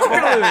 Yeah, I know I'm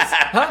gonna lose.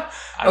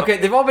 Huh? Okay,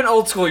 they've all been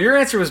old school. Your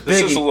answer was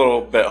This is a Biggie.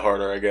 little bit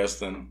harder, I guess.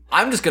 Than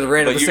I'm just gonna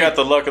randomly but you say got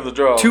the luck of the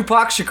draw.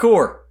 Tupac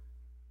Shakur.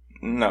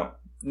 No,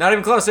 Not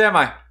even close, am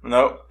I?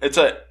 no. It's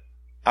a.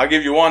 I'll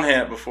give you one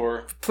hint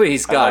before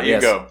Please, I God, let you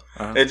yes. go.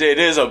 Uh-huh. It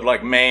is a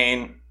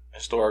main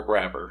historic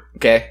rapper.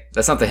 Okay,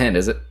 that's not the hint,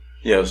 is it?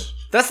 Yes.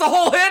 That's the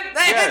whole hint.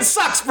 That hint Yes.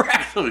 sucks,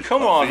 Brad.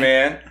 Come on,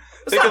 man.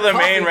 Think not of the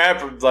coffee. main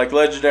rapper, like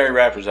legendary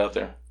rappers out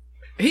there,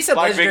 He said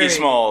like legendary. Biggie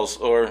Smalls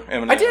or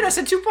Eminem. I did. I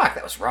said Tupac.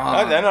 That was wrong.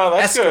 I know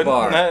that's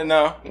Escobar. good.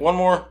 No, one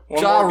more.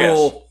 One Ja more guess.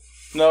 Rule.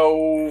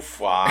 No,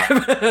 fuck.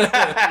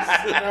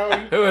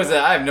 Who is it?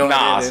 I have no Nas.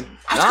 idea. Dude.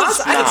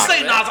 Nas? I didn't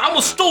Say Nas, I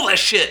almost stole that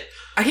shit.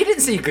 He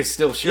didn't say you could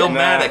still shit.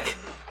 Illmatic.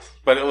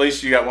 But at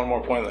least you got one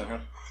more point then, huh?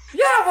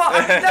 Yeah, well,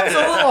 that was a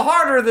little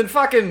harder than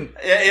fucking.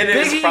 It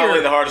is Biggie probably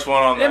or- the hardest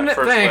one on that Eminem-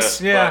 first thanks.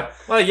 list. Yeah.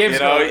 But, Well, Yam's you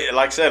know, gonna,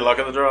 like I said, luck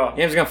of the draw.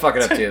 Yam's gonna fuck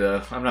it up to you,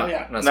 though. I'm not.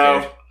 Yeah. I'm not No.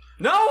 scared.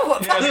 No.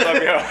 Yes, let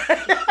me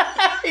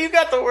know. You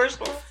got the worst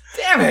one.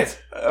 Damn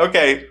it.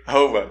 Okay,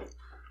 Hova.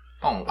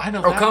 Oh, I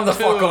know Oh, come the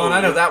fuck on.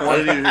 I know that I one.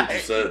 didn't even hear what you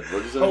said.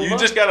 What did you say? You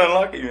just got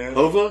unlucky, man.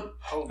 Hova?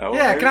 Oh,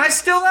 Yeah, maybe- can I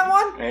steal that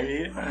one?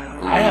 Maybe.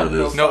 I have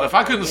no. No, if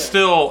I couldn't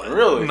steal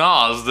Really?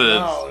 Nas, then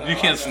No, you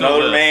can't steal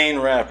Another this. main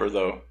rapper,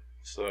 though.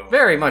 So.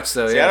 Very much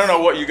so, See, yeah. I don't know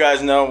what you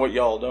guys know, what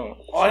y'all don't.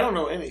 Oh, I don't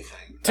know anything.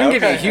 Didn't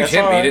give you a Okay, huge that's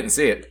hint, all but you right. didn't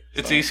see it.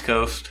 It's East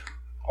Coast.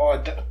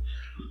 Oh,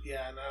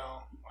 yeah,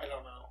 no, I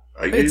don't know.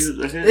 I gave It's,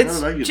 you- I didn't- it's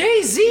how did I get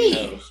Jay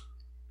Z.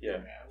 Yeah.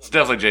 It's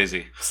definitely Jay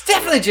Z. It's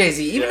definitely Jay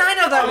Z. Even Yeah. I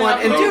know that one.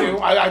 And I dude,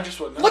 I just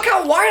wouldn't know. look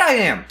how white I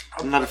am.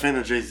 I'm not a fan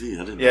of Jay Z.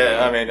 I didn't. Yeah, know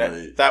I mean,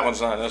 Right. that one's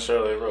not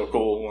necessarily a real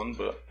cool one,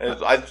 but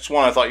it's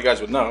one I thought you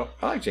guys would know.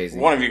 I like Jay Z.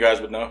 One of you guys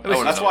would know. would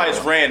That's know why that.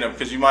 it's random,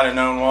 because you might have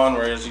known one,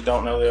 whereas you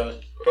don't know the other.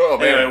 Oh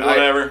Anyway,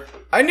 whatever.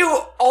 I knew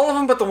all of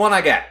them, but the one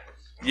I got.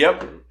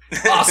 Yep.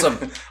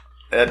 Awesome.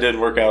 That did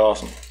work out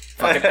awesome.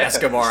 Fucking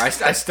Escobar. I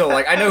still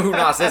like. I know who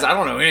Nas is. I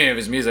don't know any of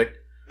his music.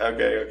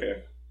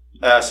 Okay.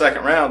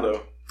 Second round,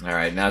 though. All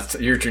right, now it's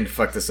your turn to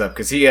fuck this up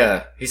because he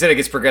said it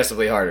gets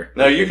progressively harder.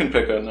 No, you can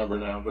pick a number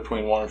now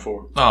between 1 and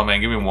 4. Oh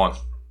man, give me 1.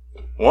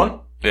 1?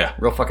 Yeah,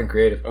 Real fucking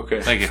creative.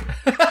 Okay. thank you.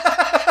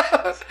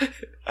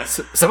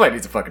 Somebody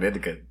needs a fucking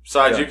indica.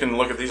 Besides, you can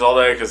look at these all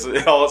day, because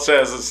all it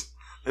says is,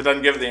 it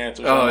doesn't give the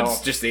answers. Oh, I know.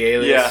 it's just the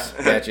alias.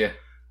 Yeah. Gotcha.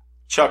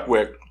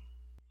 Chuckwick.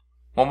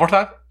 One more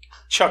time.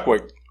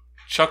 Chuckwick.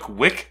 Chuck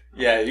Wick.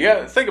 Yeah, you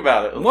got to think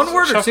about it. One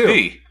word or Chuck two?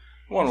 D.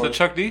 One Is it word.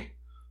 Chuck D?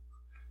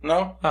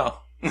 No?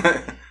 Oh,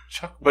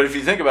 Chuck. But if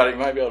you think about it, you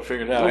might be able to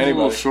figure it out. What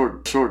was a little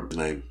Anybody. short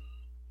name.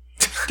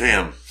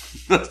 Damn.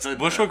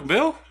 Bushwick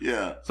Bill?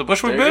 Yeah. Is it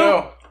Bushwick There you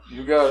Bill? go.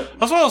 You got it.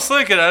 That's what I was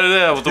thinking.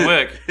 Yeah, with the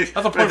wick. That's a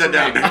Write point for that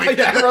down, me. dude.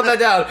 Yeah, I wrote that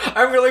down.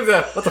 I'm gonna leave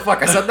the. What the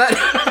fuck? I said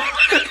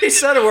that. He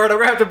said a word. I'm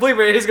gonna have to bleep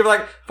it. He's gonna be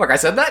like, "Fuck, I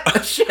said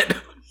that." Shit.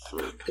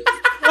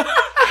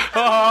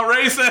 Oh,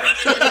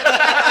 racist.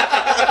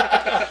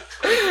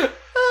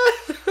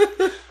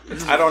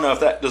 I don't know if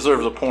that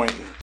deserves a point.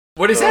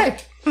 What'd he say?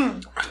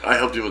 I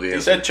helped you with the He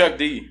answer. said Chuck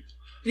D.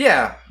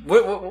 Yeah.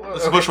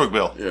 It's Bushwick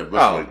Bill. Yeah,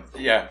 Oh.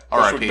 Yeah.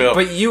 R.I.P. Bushwick Bill.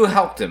 But you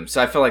helped him,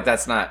 so I feel like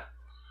that's not.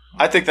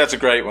 I think that's a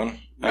great one.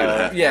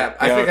 Yeah,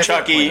 I think that's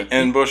Chucky the point.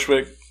 and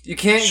Bushwick. You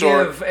can't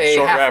give a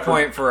short half rapper.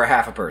 point for a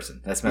half a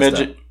person. That's messed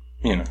Midget. up.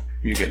 You know,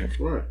 you get it.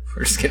 We're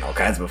just getting all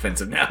kinds of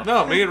offensive now.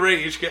 No, me and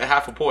Ray each get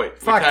half a point. We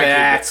Fuck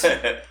tag team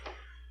that. it.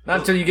 Not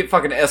until you get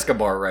fucking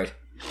Escobar right.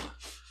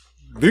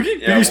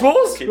 Biggie? Yeah, Biggie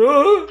Smalls? keep-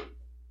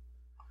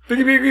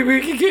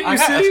 Biggie, can't I you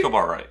got see?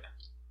 Escobar right.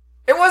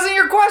 It wasn't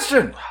your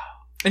question.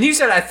 And you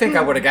said, I think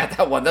I would have got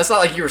that one. That's not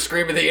like you were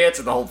screaming the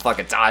answer the whole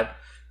fucking time.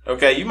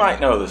 Okay, you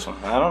might know this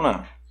one. I don't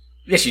know.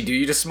 Yes, you do.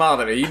 You just smiled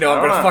at me. You know I'm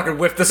I going to don't know. fucking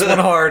whip this one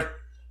hard.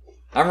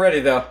 I'm ready,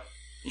 though.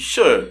 You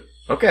should.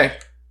 Okay.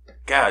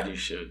 God, you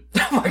should.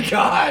 Oh, my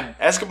God.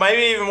 Escobar,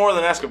 maybe even more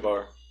than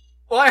Escobar.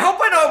 Well, I hope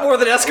I know it more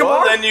than Escobar.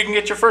 Well, then you can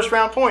get your first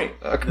round point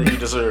that you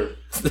deserve.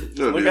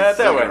 Look at it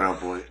that way. Round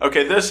point.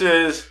 Okay, this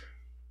is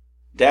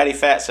Daddy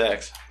Fat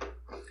Sacks.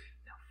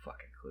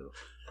 Fucking clue.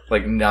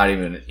 Like, not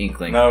even an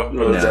inkling. No,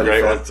 but it's a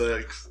great one. Fat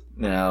Sacks.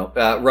 No.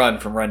 Run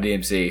from Run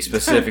DMC.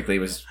 Specifically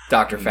was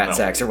Dr. Fat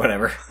Sacks or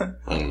whatever. I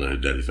don't know who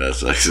Daddy Fat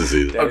Sacks is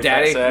either. Oh,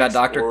 Daddy, Fat not Sacks,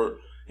 Doctor? or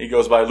he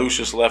goes by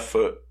Lucius Left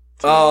Foot.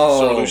 Oh.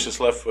 Sir Lucius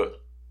Left Foot.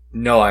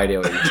 No idea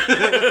what you're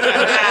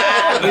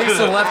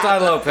Lisa Left Eye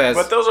Lopez.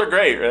 But those are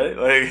great, right?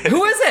 Like,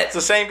 Who is it's it?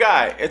 the same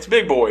guy. It's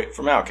Big Boy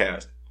from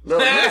Outkast. No,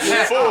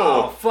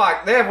 Oh,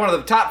 fuck. They have one of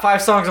the top 5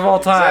 songs of all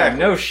time. Exactly.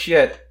 No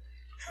shit.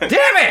 Damn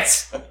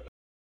it!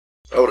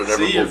 I would have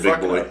never See, you're pulled Big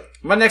fucking Boy. up.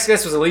 My next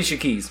guess was Alicia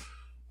Keys.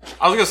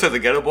 I was going to say the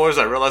Ghetto Boys.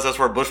 I realized that's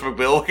where Bushwick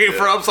Bill came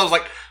from. So I was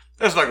like,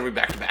 that's not going to be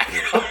back to back.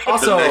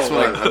 Also, The next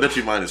one, like, I bet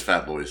you mine is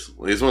Fat Boys.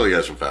 He's one of the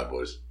guys from Fat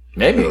Boys.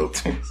 maybe.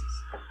 So,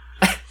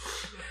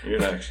 You're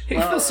next. He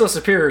feels so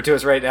superior to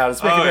us right now.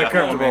 It's making Oh, me yeah. Come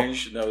on, uncomfortable. man. You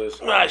should know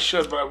this. I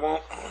should, but I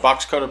won't.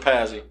 Box Cutter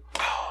Pazzi.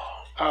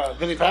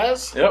 Vinny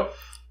Paz? Yep.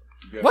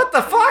 What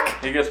the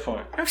fuck? He gets a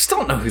point. I still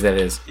don't know who that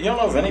is. You don't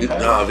know Vinny Paz?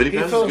 nah, Vinny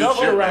Paz is good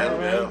Philadelphia shit, rapper,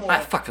 man. man. Yeah.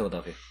 Fuck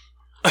Philadelphia.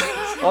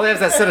 All they have is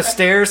that set of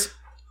stairs.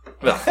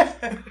 Ugh.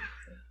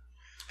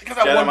 Think of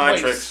that Jedi one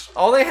Mind place. Tricks.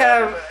 All they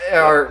have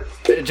are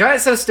a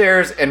giant set of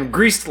stairs and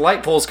greased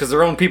light poles because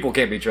their own people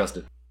can't be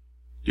trusted.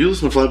 Do you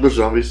listen to Flatbush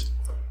Zombies?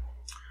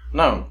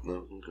 No.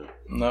 No, okay.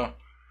 No.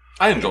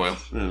 I enjoy them.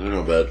 Yeah, they're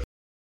not bad.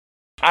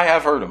 I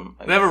have heard him.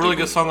 They have a really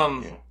good song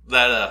on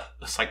that,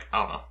 it's like, I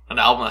don't know, an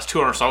album that's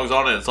 200 songs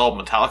on it. It's all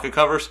Metallica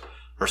covers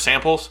or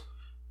samples.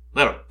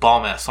 They have a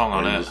bomb-ass song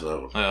on I it. listen to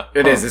that one. Yeah.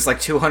 It is. It's like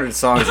 200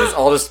 songs. It's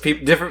all just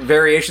different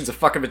variations of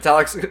fucking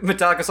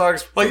Metallica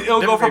songs. Like,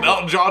 it'll go Different from people.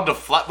 Elton John to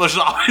Flatbush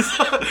Zombies.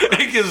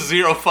 It gives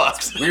zero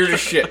fucks. Weird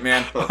as shit,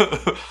 man.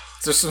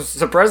 There's some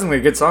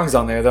surprisingly good songs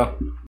on there, though.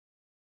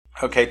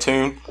 Okay,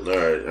 Tune. All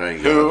right, I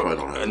ain't Who? got I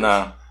don't have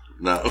No.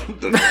 No.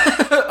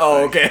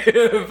 Oh, okay.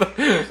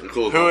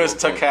 Cool. Who is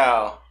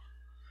Takao?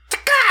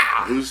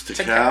 Who's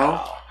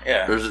Takao?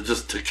 Yeah. Or is it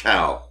just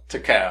Takao?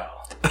 Takao.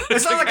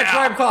 It's not like a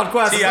Tribe Called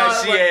Quest. It's not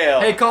like,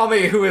 T-I-C-A-L. hey, call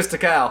me. Who is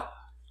Takao?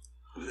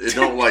 It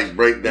don't like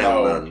break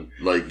down No. none.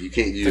 Like you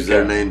can't use Takao.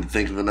 their name to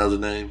think of another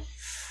name.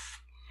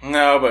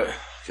 No, but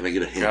Can I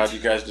get a hint? God, you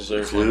guys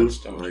deserve Clue? hints,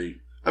 don't you? Like,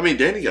 I mean,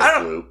 Danny I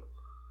got a don't- clue.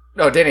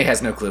 No, Danny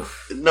has no clue.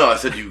 No, I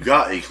said you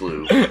got a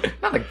clue.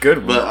 Not a good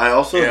one. But I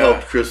also Yeah.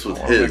 helped Chris with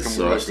I wanna make his, him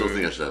so I look still good.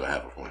 think I should have a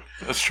half a point.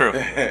 That's true.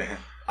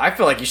 I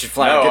feel like you should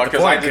flat No, out get the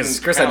 'cause I point because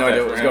didn't Chris had no count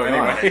idea that what was for going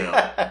him on.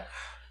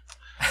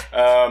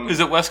 anyway. Is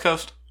it West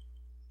Coast?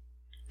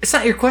 It's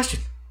not your question.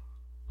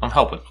 I'm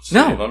helping.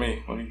 No. Let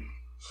me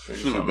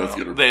figure something Let's out.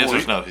 get her The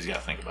answer's point. no if he's got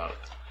to think about it.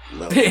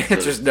 No, The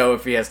answer's no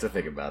if he has to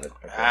think about it.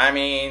 I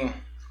mean,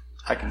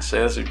 I can say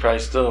this. You probably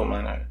still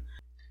might not.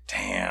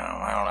 Damn,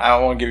 I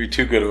don't want to give you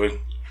too good of a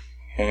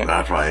hint.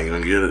 I probably ain't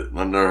gonna get it.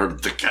 I've never heard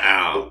of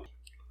Takao.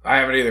 I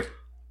haven't either.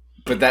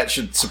 But that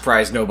should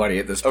surprise nobody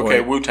at this point.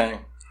 Okay, Wu Tang.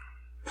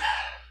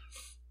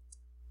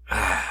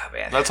 Ah,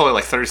 man. That's only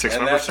like 36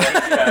 And members.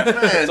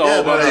 that's it's all yeah,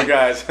 about buddy. you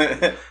guys.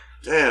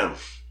 Damn.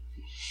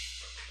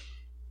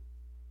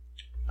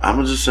 I'm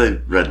gonna just say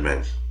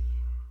Redman.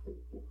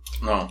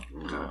 No,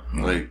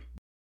 Like,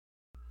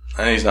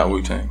 and he's not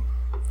Wu Tang.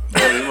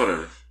 I mean,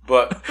 whatever.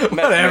 But Whatever.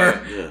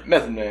 Method Man. Yeah.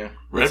 Method Man.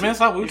 Redman's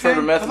not Wu You've heard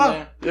of Method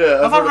Man?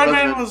 Yeah, I thought heard of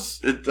Redman Method was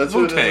That's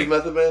what it is, Wu-Tang.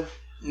 Method Man?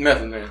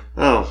 Method Man.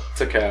 Oh.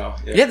 Takao.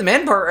 Yeah, the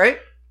man part, right?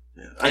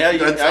 Yeah,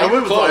 you- I you're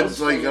went with close.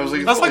 like, I was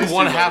like, That's like these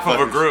one two half of a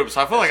motherfuckers. group,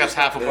 so I feel like that's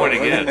half a point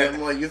again.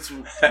 I'm like, it's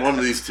one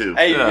of these two.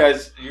 Hey, Yeah.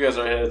 you guys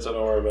are heads, so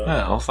don't worry about it.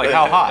 Yeah, it's like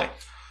how high?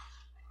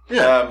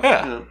 Yeah.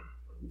 Yeah.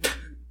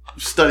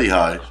 Study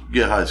high,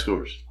 get high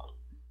scores.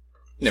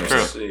 Never True.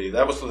 Let's see.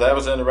 That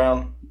was in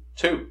round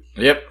 2.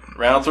 Yep.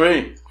 Round 3.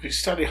 If you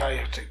study high, you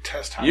have to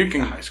test high. You to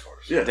can- get high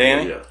scores. Yeah,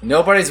 Danny? Yeah.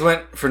 Nobody's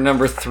went for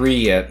number 3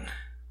 yet.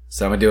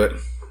 So I'm going to do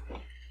it.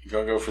 You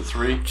gonna go for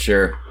 3?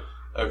 Sure.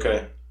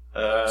 Okay.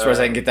 As far as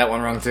I can get that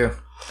one wrong, too.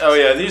 Oh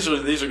yeah, these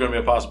are gonna be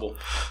impossible.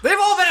 They've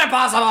all been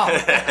impossible!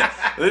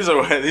 these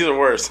are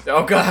worse.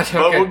 Oh, God.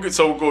 But Okay.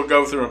 we'll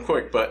go through them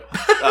quick. But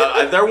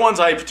they're ones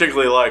I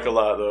particularly like a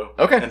lot, though.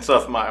 Okay. And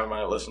stuff I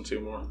might listen to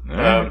more.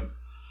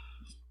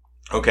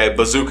 Okay,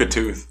 Bazooka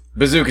Tooth,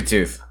 Bazooka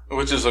Tooth.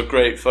 which is a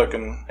great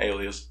fucking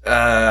alias.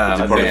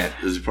 Man.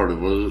 Is he part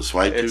of what is it?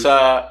 Swipe It's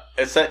Tooth?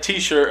 it's that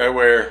T-shirt I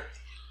wear,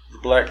 the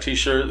black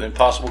T-shirt, the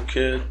Impossible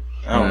Kid.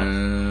 I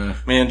don't know.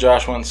 Me and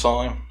Josh went and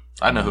saw him.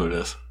 I know who it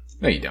is.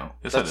 No, you don't.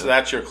 Yes, I do.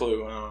 That's your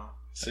clue.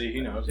 See,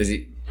 he knows. Is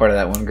he part of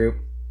that one group?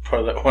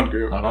 Part of that one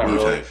group. I Not don't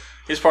know. really.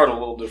 He's part of a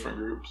little different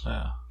groups.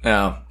 Yeah.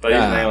 No. But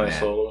he's an alien man.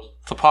 soloist.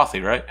 It's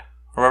Apathy, right?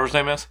 Whoever his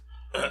name is?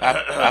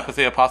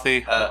 Apathy,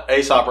 Apathy.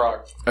 Aesop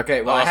Rock.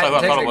 Okay, well, Oh, I that's what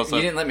I hadn't thought it texted- was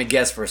you didn't let me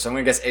guess first, so I'm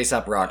going to guess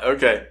Aesop Rock.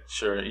 Okay,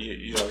 sure.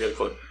 You don't get a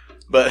clue.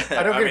 But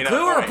I don't get mean, a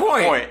clue or a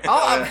point?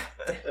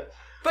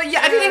 But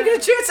yeah, I didn't even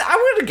get a chance. I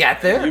would have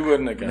got there. You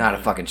wouldn't have got Not a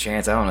it. fucking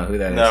chance. I don't know who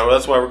that is. No,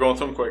 that's why we're going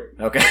through them quick.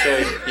 Okay.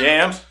 Okay,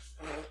 Yams.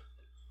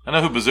 I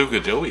know who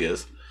Bazooka Joey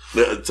is.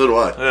 Yeah, so do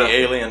I. The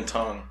alien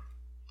tongue.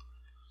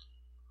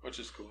 Which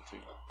is cool, too.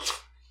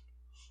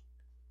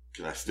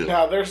 Can I still?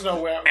 No, there's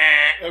no way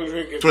that we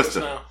can get Twister.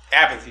 this now.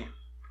 Apathy.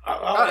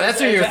 Oh, that's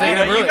who you're thinking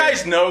of. You Really?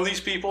 guys know these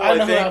people, I I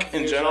know who think, Apathy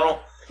in is, general.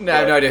 No, I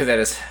have no idea who that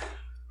is.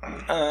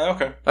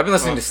 Okay. I've been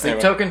listening Well, to Sleep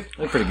anyway. Token.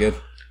 They're pretty good.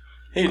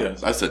 He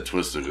does. I said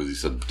Twister because he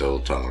said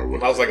Devil Tongue or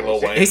what. I was like a Lil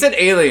Wayne. He said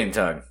Alien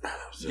Tongue.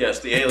 Yes,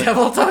 the alien.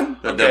 Devil Tongue?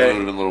 That Okay. definitely would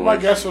have been Little My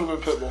Wayne. guess would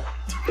have been Pitbull.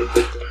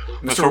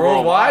 Mr.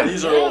 Worldwide?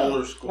 These are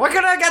older school. Why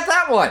couldn't I got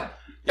that one?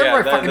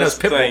 Everybody fucking knows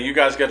that's the thing. Pitbull. You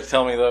guys got to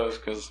tell me those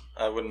because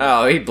I wouldn't.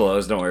 Oh, he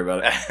blows. Don't worry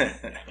about it.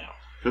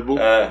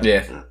 Pitbull?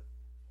 Yeah.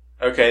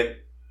 Okay,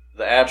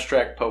 the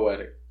abstract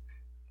poetic.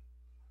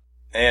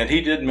 And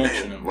he did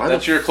mention him. Why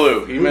That's the your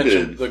clue. He who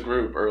mentioned did? the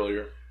group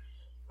earlier.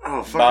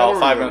 Oh, fuck. About I don't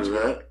 5 remember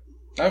minutes ago.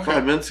 that. Okay.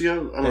 5 minutes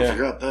ago? I don't Yeah.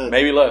 forgot that.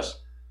 Maybe less.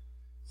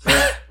 All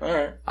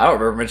right. I don't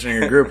remember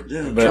mentioning a group.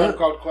 Yeah, but Tribe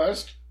Called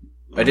Quest.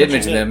 I did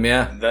mention them,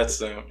 yeah. That's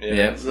them. Yeah.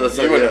 Yeah. That's You like,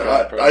 wouldn't have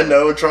yeah, gotten I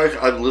know a tribe.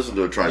 I've listened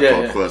to a tribe Yeah,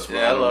 called yeah. Quest, but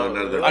Yeah, I don't I know love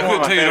none of it. their I One couldn't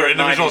of my tell you their favorite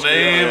individual 90s groups.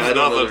 names. I don't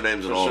know nothing. their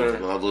names at For all. sure.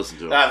 But I've listened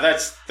to them.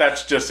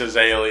 That's just his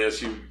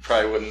alias. You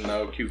probably wouldn't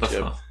know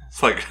Q-Tip.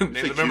 It's like name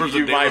the members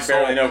You of De La might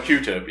barely Soul. know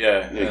Q-Tip.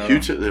 Yeah. Yeah,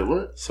 Q-Tip. Yeah,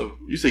 what? So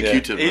You say yeah.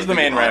 Q-Tip. He's I the think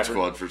main of Mod rapper.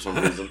 Squad for some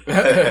reason.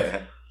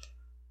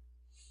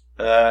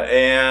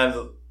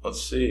 And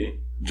let's see.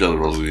 Jelly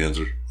Roll's the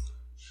answer.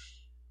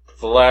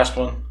 The last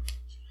one.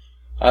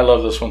 I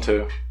love this one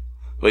too,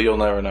 but you'll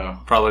never know.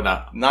 Probably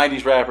not.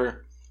 90s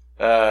rapper,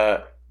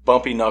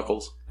 Bumpy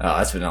Knuckles. Oh,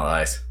 that's Vanilla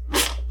Ice.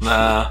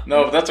 Nah.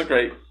 No, but that's a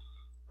great,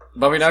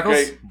 Bumpy Knuckles?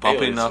 great Bumpy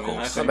alias, Knuckles. man,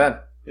 I Not think. bad.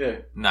 Yeah,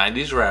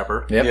 90s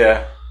rapper. Yep.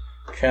 yeah,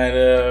 kind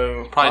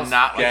of Probably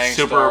not like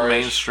super Gangstar-ish.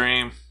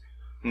 mainstream.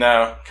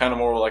 No, kind of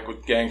more like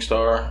with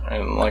Gangstar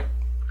and like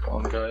all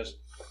them guys,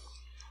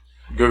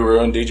 Guru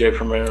and DJ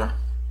Premier,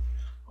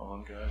 all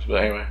them guys. But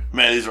anyway,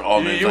 Man, these are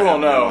all names you I have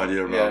won't know. no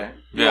idea about. Yeah,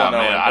 you Yeah, won't know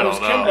man, him. I Those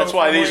don't know. Kimbo That's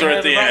why these are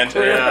at the end.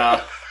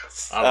 Yeah.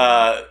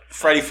 Yeah.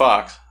 Freddie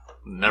Fox.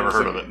 Never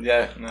heard of it.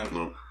 Yeah, no.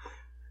 No.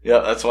 Yeah,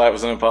 that's why it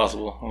was an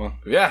impossible one.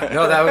 Yeah,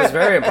 no, that was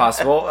very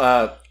impossible.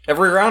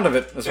 Every round of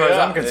it, as far as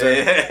I'm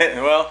concerned.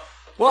 well,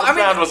 Well, first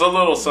round was a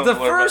little simpler. the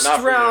first but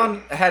not for you.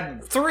 round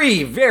had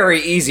 3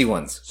 very easy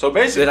ones So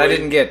basically, that I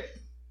didn't get.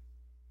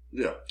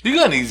 Yeah. You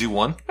got an easy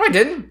one. No, I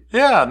didn't.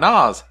 Yeah,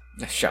 Nas.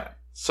 Shut up.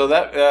 So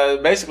that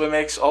basically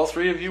makes all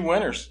 3 of you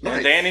winners. Nice.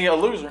 And Danny a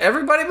loser.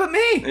 Everybody but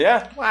me.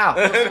 Yeah. Wow.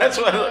 that's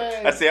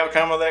the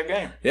outcome of that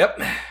game. Yep.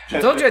 I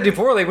told you I'd do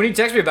poorly. When you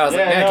texted me about it,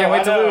 I was like, man, I can't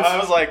wait to lose. I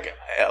was like,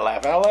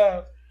 laugh out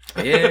loud.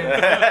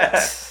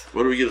 Yeah.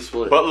 What do we get a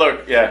split? But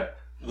look, yeah,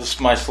 this is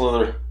my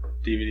Slither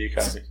DVD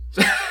copy.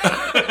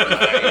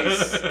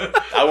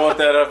 I want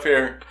that up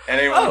here, and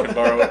anyone can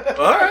borrow it.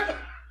 All right.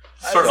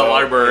 Start in the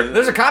library.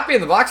 There's a copy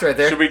in the box right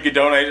there. Should we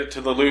donate it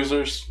to the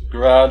losers'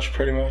 garage?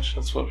 Pretty much,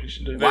 that's what we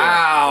should do.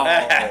 Wow.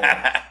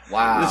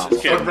 Wow. This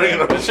is- Start bringing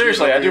it up. But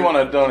seriously, I do want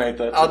to donate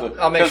that.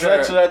 I'll make 'cause sure.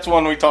 that's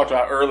one we talked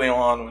about early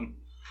on when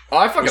Oh,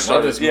 I fucking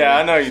love this movie. Yeah,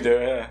 I know you do.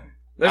 Yeah.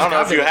 There's I don't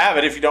know if copy- you have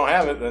it. If you don't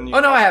have it, then you. Oh,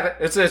 no, I have it.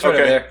 It's right Okay, over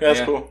there. that's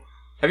Yeah. cool.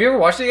 Have you ever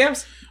watched the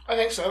games? I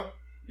think so.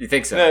 You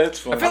think so? Yeah, it's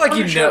fun. I feel like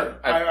you Pretty know. sure.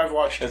 I've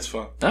watched it. It's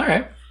fun. All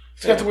right.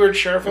 It's got the weird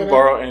sheriff in it.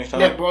 Borrow it anytime.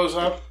 Neck blows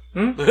up.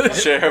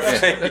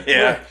 Sheriff.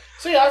 Yeah.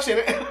 So yeah, I've seen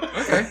it.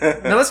 Okay.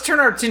 Now let's turn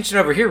our attention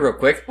over here real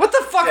quick. What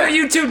the fuck are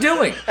you two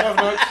doing? I have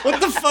no-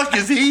 What the fuck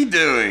is he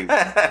doing? Why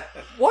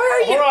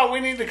are Hold you? on, we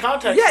need the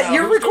context. Yeah, now.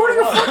 you're Who's recording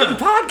a doing what? fucking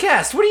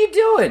podcast. What are you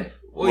doing?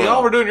 Well,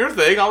 y'all were doing your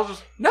thing.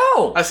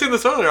 No. I seen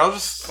this earlier. I was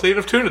just seeing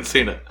if Toon had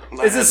seen it.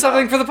 Is this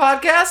something for the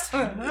podcast?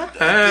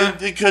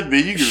 It could be.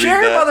 You can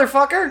Share read it, that.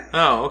 motherfucker.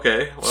 Oh,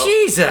 okay. Well,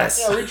 Jesus.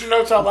 Yeah, read your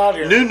notes out loud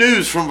here. New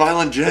news from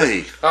Violent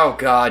J. Oh,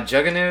 God.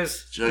 Jugga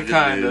News?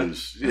 Jugga Kinda.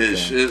 news.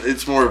 Ish.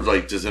 It's more of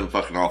like just him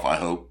fucking off, I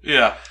hope.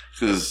 yeah.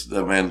 Because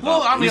that man.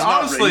 Well, I mean, he's not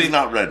honestly, he's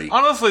not ready.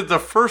 Honestly, the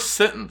first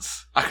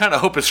sentence, I kind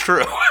of hope it's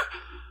true.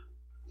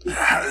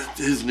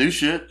 His new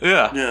shit.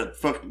 Yeah. Yeah,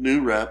 fuck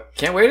new rap.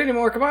 Can't wait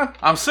anymore. Come on.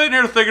 I'm sitting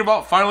here thinking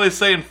about finally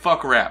saying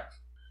fuck rap.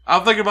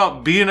 I'm thinking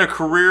about being a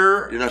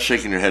career. You're not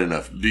shaking your head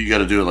enough. You got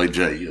to do it like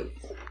Jay.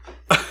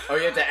 Oh,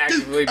 you have to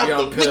actively be I'm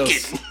on the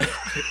pills.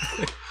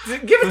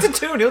 Give it to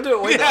Toon. He'll do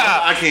it way better. Yeah,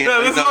 I can't. Yeah,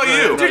 this is No, like no,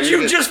 you. no. Dude,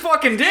 you just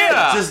fucking did.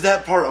 Yeah. Just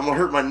that part. I'm gonna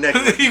hurt my neck.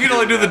 You can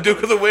only do the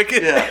Duke of the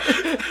Wicked. Yeah.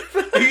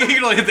 You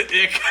can only hit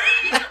the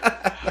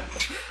ick.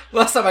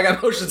 Last time I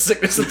got motion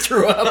sickness and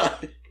threw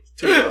up.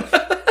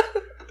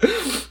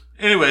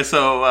 Anyway,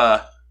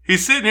 so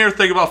he's sitting here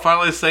thinking about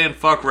finally saying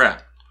fuck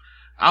rap.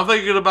 I'm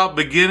thinking about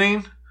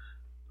beginning,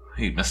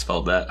 he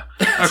misspelled that,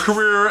 a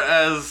career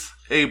as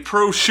a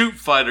pro shoot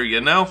fighter,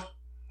 you know?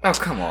 Oh,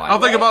 come on. I'm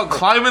thinking about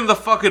climbing the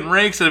fucking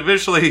ranks and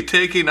eventually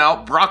taking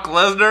out Brock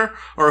Lesnar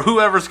or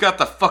whoever's got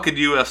the fucking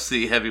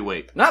UFC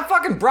heavyweight. Not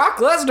fucking Brock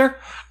Lesnar.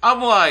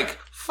 I'm like,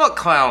 fuck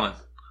clowning.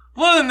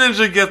 Let a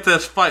ninja get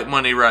this fight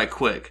money right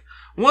quick.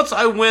 Once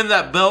I win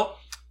that belt,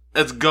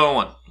 it's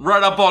going.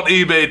 Right up on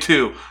eBay,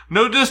 too.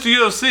 No diss to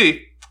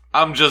UFC.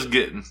 I'm just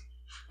getting.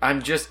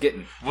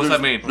 What's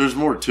that mean? There's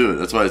more to it.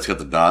 That's why it's got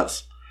the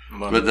dots.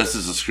 But this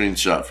is a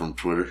screenshot from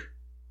Twitter.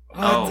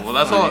 Oh, well,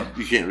 that's all.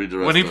 You can't read the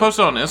rest When he of it.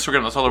 posted on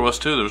Instagram, that's all there was,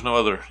 too. There was no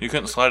other. You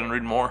couldn't slide and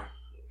read more.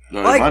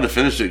 No, Like- he might have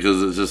finished it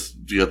because it's just,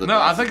 you got the No,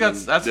 I dots think and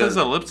that's then- his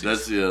ellipses.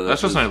 That's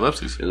That's just his, an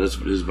ellipses. Yeah, that's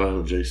his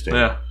Vinyl J stand.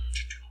 Yeah.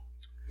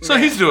 So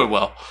he's doing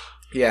well.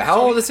 Yeah, how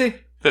old is he?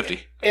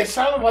 50. It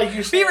sounded like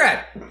you said.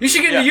 B-Rad, you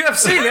should get into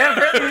UFC, man.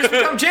 Apparently you just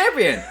become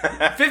champion.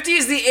 50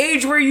 is the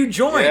age where you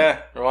join. Yeah,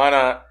 why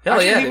not? Hell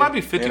Actually, yeah, he dude. might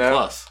be 50 You know?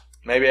 plus.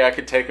 Maybe I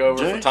could take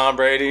over Jay? for Tom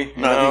Brady.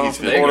 No, I think he's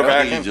 50. I quarterback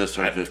think he him. just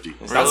turned 50.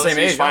 About the same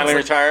He's age, finally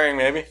honestly. retiring,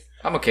 maybe.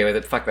 I'm okay with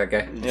it. Fuck that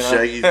guy. You know?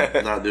 Shaggy's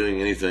not doing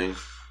anything.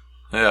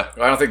 Yeah.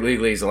 I don't think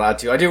legally he's allowed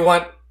to. I do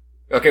want...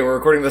 Okay, we're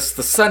recording this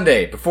the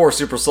Sunday before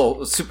Super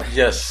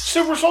Yes.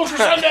 Super Soldier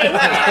Sunday.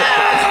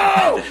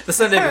 the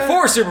Sunday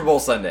before Super Bowl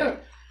Sunday.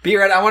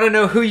 B-Rad, I want to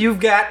know who you've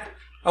got.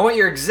 I want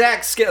your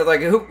exact scale,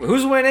 like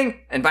who's winning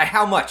and by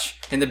how much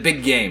in the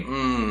big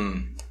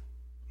game.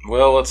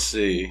 Well, let's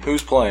see.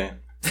 Who's playing?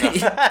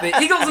 The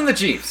Eagles and the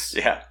Chiefs.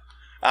 Yeah.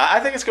 I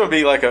think it's going to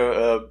be like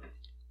a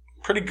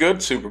pretty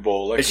good Super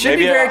Bowl. Like It should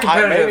maybe be very a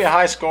competitive. maybe a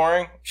high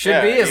scoring.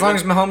 Should be, as long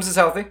as Mahomes is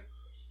healthy.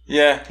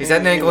 Yeah. He's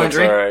had an ankle looks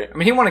injury. all right. I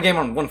mean, he won a game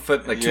on one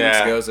foot like 2 weeks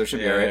ago, so it should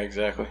be yeah, all right.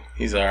 exactly.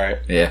 He's all right.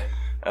 Yeah.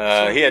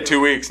 He had 2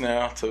 weeks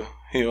now to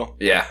heal.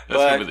 Yeah. That's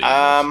gonna be But the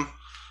Eagles.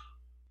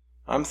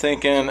 I'm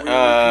thinking,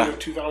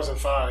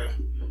 2005.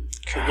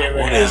 The game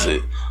what they is had.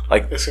 it?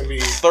 Like It's gonna be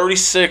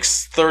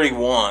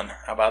 36-31.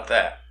 How about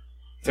that?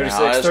 36,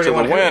 Now, as to the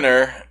 31 who?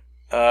 winner,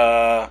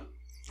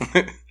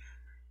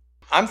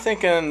 I'm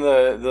thinking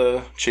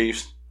the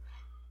Chiefs.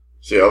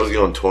 See, I was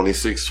going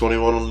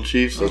 26-21 on the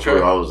Chiefs. That's Okay.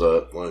 where I was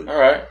at. Like, All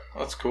right,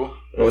 that's cool.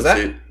 What was that?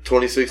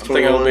 26-21. I'm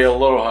thinking it'll be a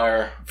little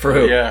higher. For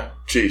who? Yeah.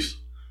 Chiefs.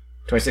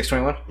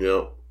 26-21?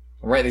 Yep.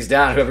 I'm writing these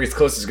down. Whoever gets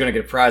closest is going to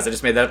get a prize. I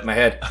just made that up in my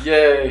head.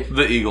 Yay.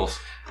 The Eagles.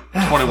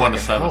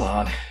 21-7. Hold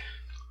on.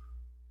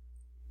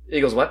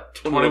 Eagles what?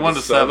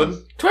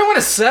 21-7.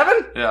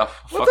 21-7? Yeah.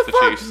 What Fuck the the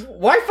fuck? Chiefs.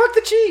 Why fuck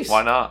the Chiefs?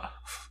 Why not?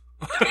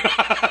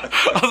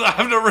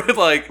 I've never read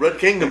like. Red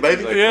Kingdom,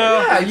 baby.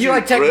 Yeah, you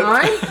like Tech Red-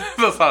 9?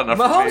 That's not enough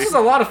for Mahomes me. is a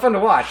lot of fun to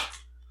watch.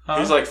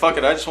 He's like, fuck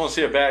it, I just want to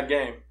see a bad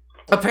game.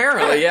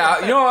 Apparently, yeah.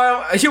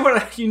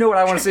 You know what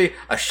I want to see?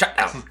 A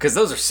shutout. Because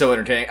those are so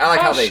entertaining. I like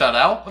how they... Shut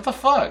out. What the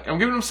fuck? I'm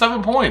giving them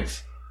 7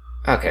 points.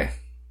 Okay.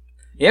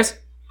 Yes?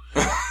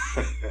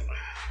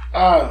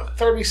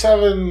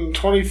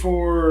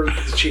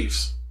 37-24 the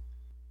Chiefs.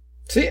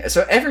 See,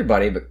 so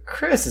everybody but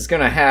Chris is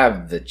going to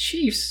have the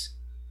Chiefs.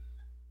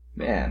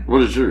 Man,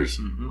 What is yours?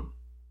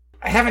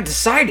 I haven't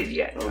decided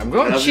yet. I'm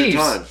going Now's your Chiefs.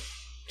 time.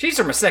 Chiefs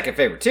are my second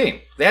favorite team.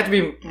 They have to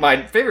be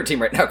my favorite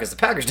team right now because the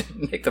Packers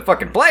didn't make the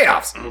fucking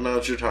playoffs. Well, now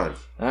it's your time.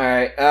 All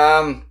right.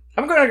 I'm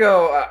going to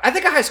go... I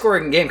think a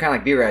high-scoring game kind of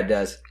like B-Rad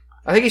does.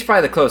 I think he's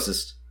probably the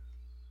closest.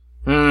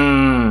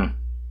 But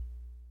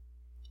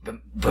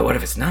what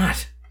if it's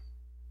not?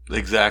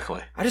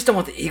 Exactly. I just don't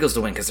want the Eagles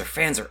to win because their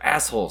fans are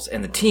assholes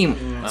and the team...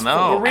 I The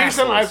know.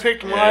 reason I assholes.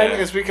 picked mine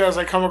is because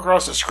I come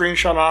across a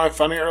screenshot on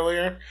iFunny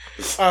earlier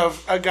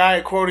of a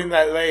guy quoting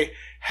that they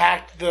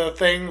hacked the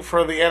thing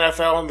for the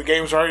NFL and the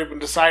game's already been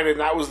decided and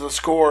that was the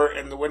score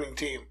and the winning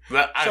team.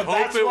 I So hope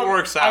that's it what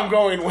works out. I'm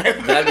going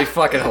with. That'd be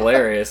fucking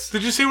hilarious.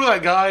 Did you see where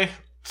that guy,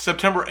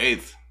 September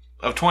 8th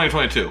of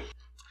 2022,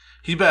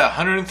 he bet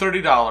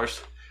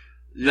 $130,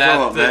 You That-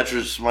 talking about that-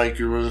 Mattress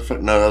Mike or whatever the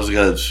fuck? No, that was the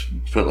guy that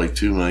put like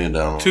 $2 million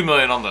down. $2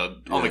 million on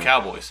the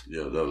Cowboys.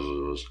 Yeah, that was what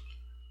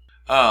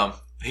it was.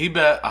 He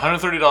bet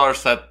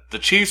 $130 that the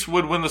Chiefs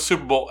would win the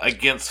Super Bowl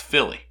against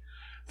Philly.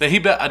 Then he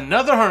bet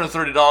another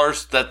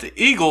 $130 that the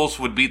Eagles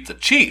would beat the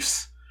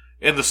Chiefs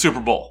in the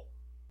Super Bowl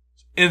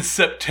in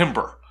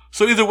September.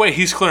 So either way,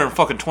 he's clearing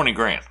fucking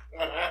 $20,000.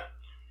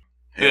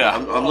 Yeah.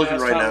 I'm looking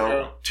that's right time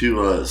now to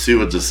to see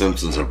what the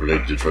Simpsons are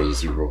predicted for the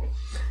Super Bowl.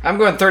 I'm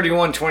going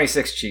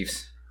 31-26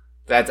 Chiefs.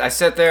 I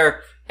sit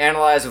there,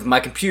 analyze with my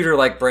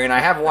computer-like brain. I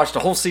haven't watched a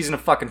whole season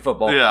of fucking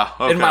football Yeah,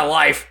 okay. in my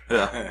life.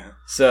 Yeah.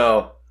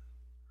 So,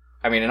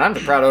 I mean, and I'm the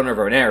proud owner of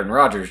an Aaron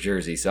Rodgers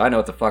jersey, so I know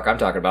what the fuck I'm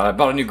talking about. I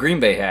bought a new Green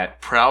Bay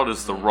hat. Proud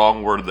is the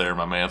wrong word there,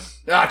 my man.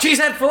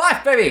 Cheesehead for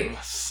life, baby!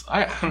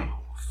 I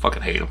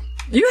fucking hate him.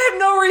 You have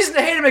no reason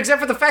to hate him except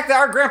for the fact that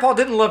our grandpa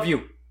didn't love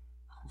you.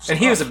 And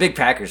he was a big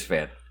Packers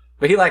fan.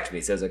 But he liked me.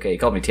 He says, okay, he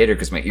called me Tater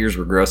because my ears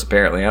were gross,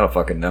 apparently. I don't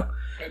fucking know.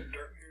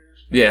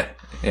 Yeah,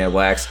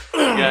 wax.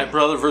 Yeah,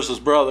 brother versus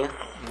brother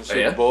in the Super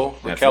yeah? Bowl.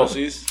 The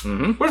Absolutely.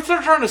 Kelseys. What if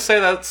they're trying to say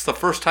that's the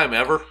first time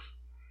ever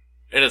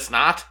and it's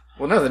not.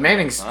 Well, no, the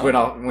Mannings went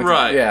off.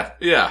 Right. Yeah.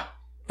 Yeah.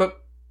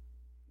 But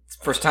it's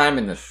the first time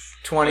in the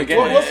 20. Again,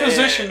 What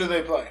position do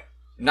they play?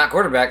 Not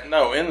quarterback.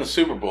 No, in the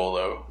Super Bowl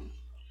though.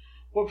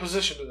 What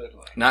position do they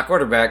play? Not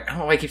quarterback. I don't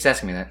know why he keeps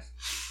asking me that.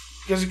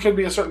 Because it could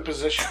be a certain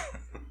position.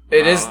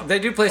 It is. They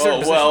do play certain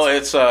positions. Well,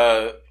 it's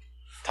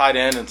tight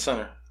end and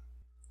center.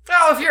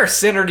 Oh, if you're a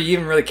center, do you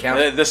even really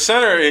count? The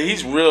center,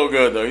 he's real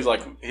good though.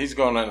 He's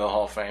going into the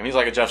Hall of Fame. He's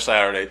like a Jeff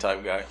Saturday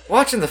type guy.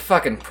 Watching the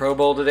fucking Pro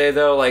Bowl today,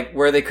 though, like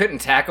where they couldn't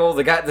tackle,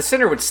 the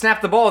center would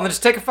snap the ball and then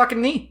just take a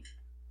fucking knee.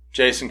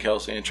 Jason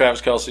Kelsey and Travis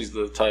Kelsey's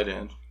the tight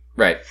end.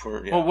 Right.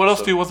 Well, what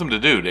else do you want them to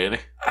do, Danny?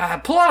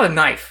 Pull out a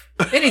knife.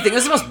 Anything.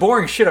 This is the most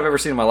boring shit I've ever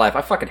seen in my life.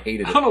 I fucking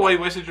hated I it. don't know why you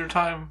wasted your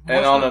time.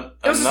 And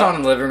It was just on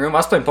in the living room. I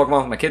was playing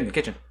Pokemon with my kid in the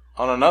kitchen.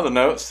 on another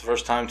note, it's the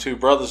first time two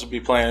brothers will be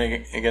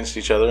playing against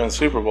each other in the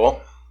Super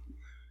Bowl.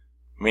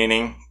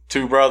 Meaning,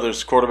 two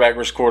brothers, quarterback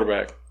versus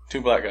quarterback.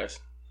 Two black guys.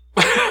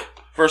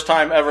 First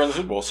time ever in the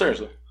Super Bowl,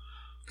 seriously.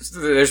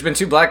 There's been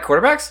two black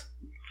quarterbacks?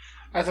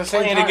 At the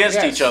same Playing time, against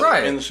yes. each other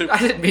Right. in the Super I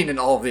Bowl. didn't mean in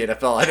all of the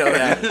NFL. I know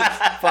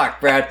that.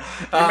 Fuck, Brad.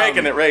 You're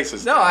making it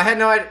racist. No, I had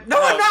no idea. No,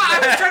 I'm not.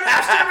 I was trying to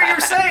understand what you were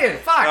saying.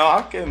 Fuck. No,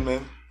 I'm kidding,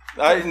 man.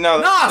 No,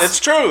 Nos. it's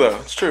true, though.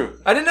 It's true.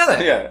 I didn't know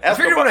that. Yeah, I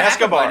figured it would have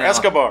happened by now.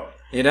 Escobar.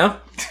 You know?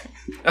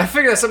 I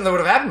figured that's something that would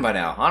have happened by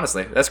now,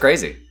 honestly. That's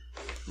crazy.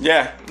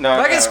 Yeah, no.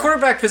 But I guess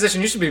quarterback position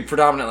used to be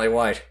predominantly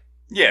white.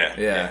 Yeah,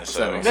 Yeah, So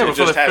so- it Yeah, before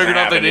just they hasn't figured out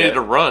they happened needed yet.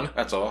 to run.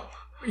 That's all.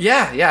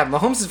 Yeah,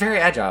 Mahomes is very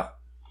agile.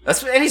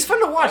 And he's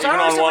fun to watch. Even I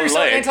don't on understand why one you're so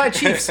leg.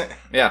 anti-Chiefs.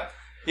 Yeah,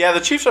 Yeah, the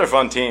Chiefs are a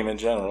fun team in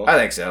general. I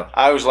think so.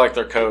 I always liked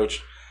their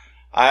coach.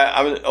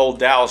 I was an old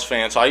Dallas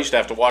fan, so I used to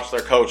have to watch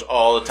their coach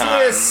all the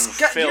time.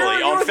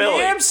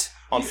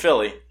 On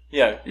Philly.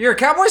 Yeah. You're a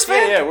Cowboys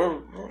fan? Yeah, we're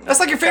That's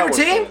like your favorite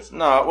Cowboys team? fans.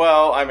 No,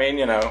 well, I mean,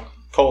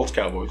 Colts,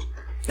 Cowboys.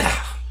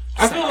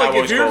 I feel like if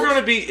Cowboys you're goals. going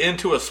to be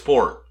into a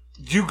sport,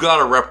 you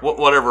gotta rep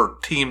whatever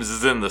teams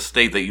is in the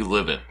state that you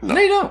live in. No,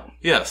 you don't.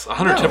 Yes,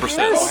 110%.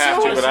 I don't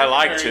have to, but I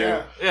like to.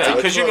 Yeah. Yeah,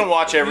 Because you can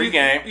watch every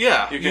game.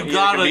 yeah, You can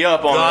gotta be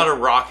up on gotta it.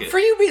 rock it. For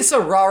you being so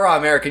rah-rah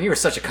American, you are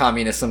such a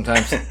communist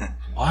sometimes.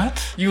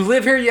 What? You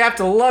live here, you have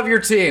to love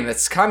your team.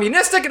 That's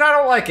communistic, and I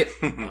don't like it.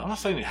 I'm not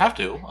saying you have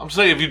to. I'm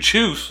saying if you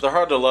choose, They're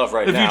hard to love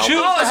right if now. you choose,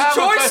 Oh, to it's a have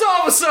choice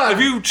all of a sudden.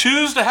 if you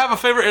choose to have a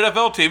favorite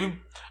NFL team,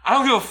 I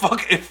don't give a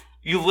fuck if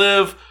you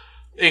live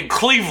in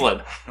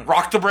Cleveland.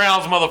 Rock the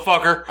Browns,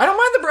 motherfucker. I don't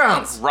mind the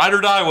Browns. Ride or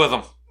die with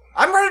them.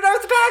 I'm ready to die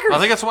with the Packers. I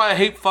think that's why I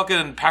hate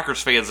fucking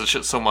Packers fans and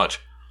shit so much.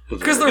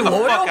 Because they're Get the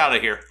loyal? fuck out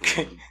of here.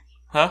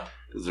 Huh?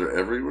 Is there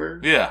everywhere?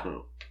 Yeah.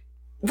 Oh.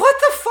 What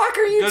the fuck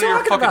are you Go to your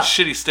talking fucking about?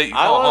 shitty state you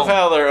I call love home.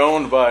 how they're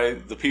owned by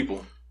the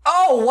people.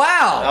 Oh,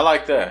 wow. I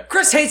like that.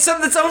 Chris hates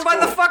something that's owned by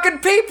the fucking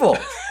people.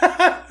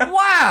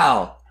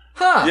 Wow.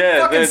 Huh. Yeah,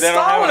 fucking they don't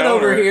have an Stalin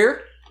over owner.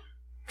 here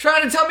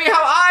trying to tell me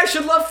how I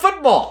should love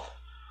football.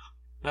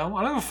 No,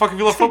 I don't give a fuck if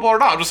you love football or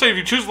not. I'm just saying if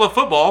you choose to love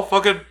football,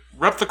 fucking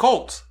rep the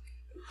Colts.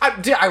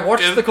 I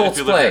watched the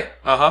Colts play.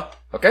 Uh huh.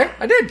 Okay,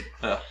 I did.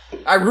 Yeah.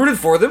 I rooted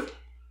for them,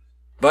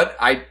 but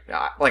I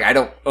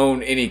don't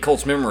own any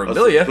Colts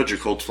memorabilia. Put your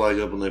Colts flag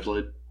up when they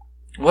played.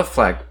 What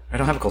flag? I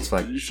don't have a Colts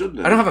flag. You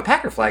shouldn't. I don't have a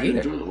Packer flag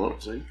either. Well,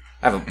 see.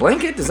 I have a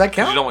blanket. Does that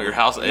You count? don't want your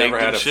house egged Never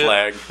had and a shit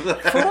flag.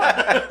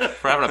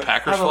 for having a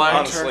Packers have a flag.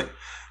 lantern. Honestly.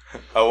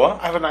 Oh,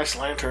 what? I have a nice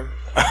lantern.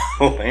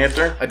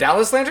 Lantern? A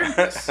Dallas lantern?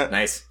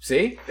 Nice.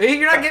 See? Hey,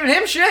 you're not giving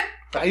him shit.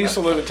 I used to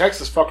live in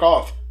Texas. Fuck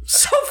off.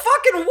 So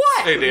fucking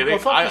what? Hey, Danny, Go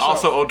fuck I yourself.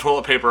 also own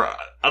toilet paper.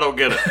 I don't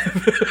get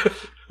it.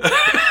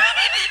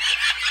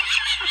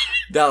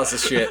 Dallas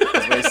is shit, is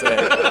what he said.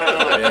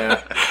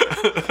 Yeah.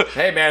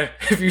 Hey, man,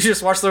 if you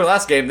just watched their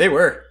last game, they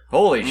were.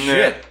 Holy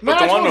shit. Man,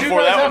 But I the one told you before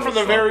guys that that one from was the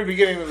fun. very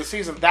beginning of the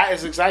season. That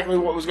is exactly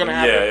what was going to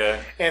happen.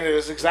 Yeah. And it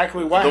is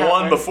exactly what The happened.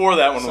 one before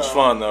that one was So-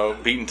 fun, though.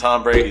 Beating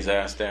Tom Brady's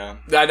ass down.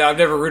 I know, I've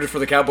never rooted for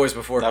the Cowboys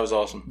before. That was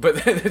awesome.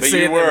 But But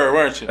seeing you were, them-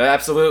 weren't you?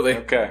 Absolutely.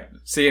 Okay.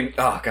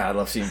 Oh, God, I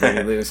love seeing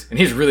Brady lose. And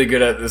he's really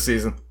good at it this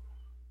season.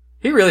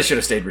 He really should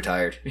have stayed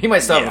retired. He might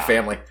still have a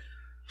family.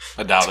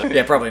 I doubt it.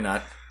 Yeah, probably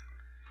not.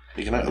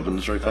 Hey, can I open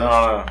this right I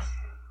fast?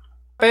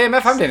 don't know.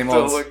 AMF, I'm Danny Still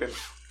Mullins. looking.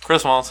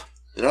 Chris Mullins.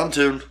 And I'm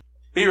tuned.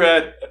 Be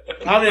red.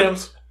 Hot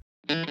M's.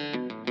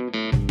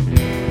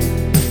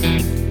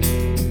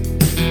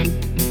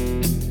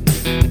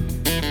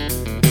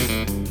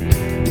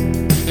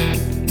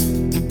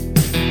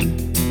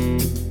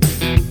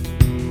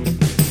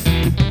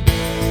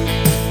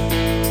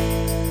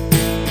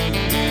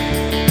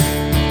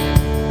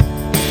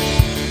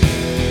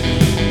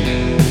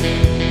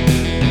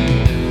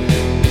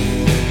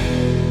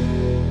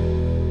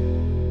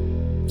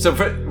 So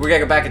we gotta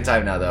go back in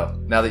time now, though.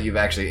 Now that you've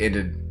actually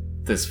ended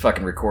this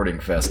fucking recording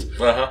fest.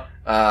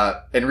 Uh-huh.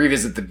 And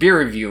revisit the beer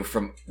review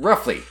from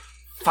roughly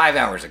 5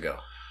 hours ago.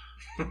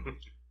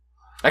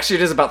 Actually,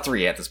 it is about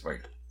 3 at this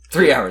point.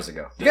 3 hours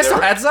ago. You guys still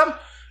had some?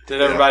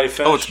 Did everybody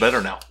finish? Oh, it's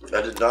better now.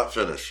 I did not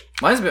finish.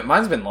 Mine's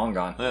been long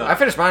gone. Yeah. I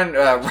finished mine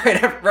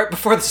right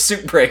before the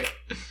soup break.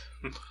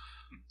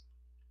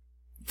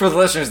 For the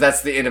listeners,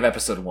 that's the end of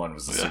episode 1.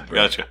 Was the Yeah, soup break?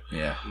 gotcha.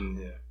 Yeah.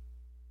 Yeah.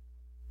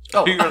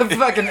 Oh, You're-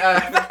 fucking.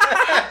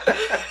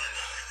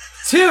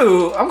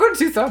 2. I'm going to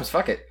 2 thumbs.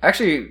 Fuck it.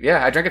 Actually,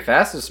 yeah, I drank it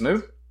fast. It's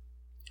smooth.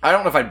 I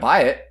don't know if I'd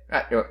buy it.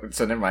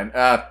 So never mind.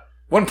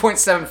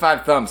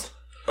 1.75 thumbs.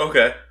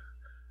 Okay.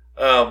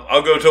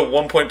 I'll go to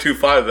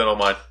 1.25 then on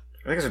mine.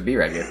 I think it's a B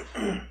right here.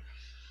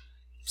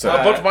 So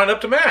I'll bunch mine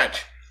up to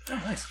match. Oh,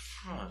 nice.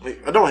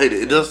 I don't hate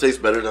it. It does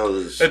taste better now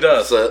that it's It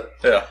does. set.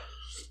 Yeah.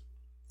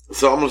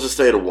 So I'm going to just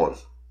stay at a 1.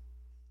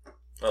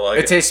 I like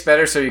It it. tastes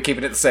better, so you're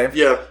keeping it the same.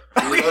 Yeah.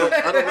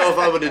 I don't know if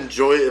I would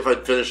enjoy it if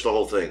I'd finished the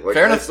whole thing. Like,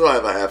 Fair I enough. still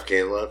have a half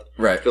can left.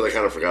 Right. Because I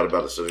kind of forgot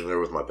about it sitting there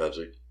with my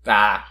Pepsi.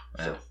 Ah.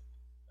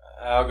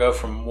 I'll go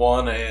from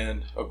 1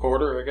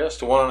 1/4, I guess,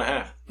 to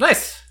 1.5.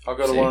 Nice. I'll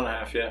go to See?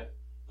 1.5. Yeah.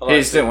 I He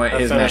just didn't want I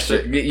his finished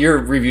master. it. Your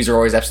reviews are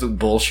always absolute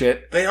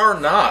bullshit. They are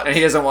not. And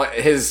he doesn't want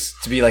his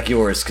to be like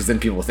yours, because then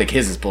people will think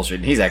his is bullshit,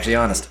 and he's actually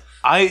honest.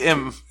 I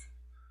am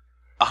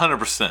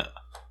 100%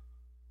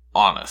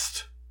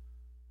 honest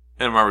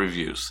in my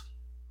reviews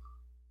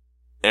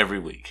every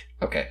week.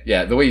 Okay,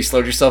 yeah, the way you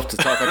slowed yourself to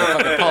talk like a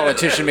fucking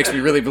politician makes me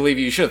really believe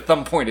you. You should have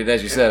thumb pointed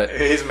as you said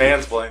it. He's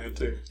mansplaining it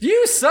too.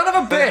 You son of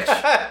a bitch!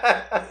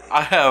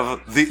 I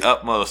have the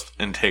utmost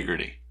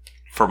integrity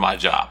for my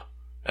job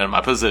and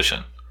my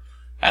position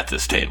at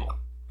this table.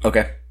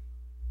 Okay.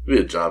 It'd be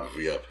a job if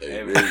we got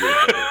paid. Really good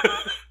pay.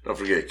 Don't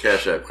forget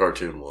Cash App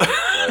Cartoon One.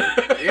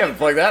 Like, You haven't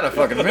plugged that in a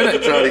fucking minute.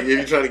 if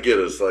you're trying to get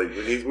us, like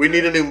we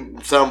need a new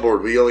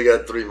soundboard. We only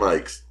got 3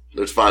 mics.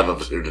 There's 5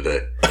 of us here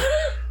today.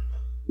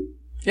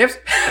 Yep.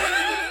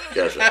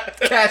 Cash App.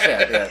 Cash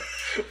App, yeah.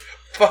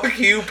 Fuck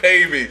you,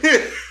 pay me.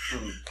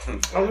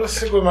 I'm gonna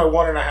stick with my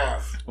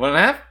 1.5.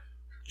 1.5?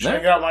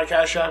 Check out my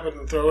Cash App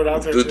and throw it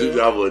out there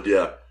too. I would,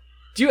 yeah.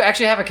 Do you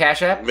actually have a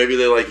Cash App? Maybe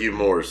they like you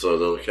more, so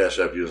they'll Cash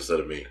App you instead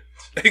of me.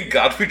 In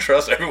God we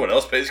trust, everyone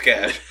else pays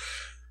cash.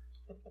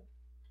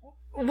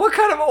 What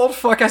kind of old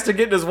fuck has to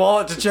get in his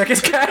wallet to check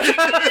his Cash App?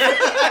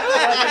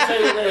 I can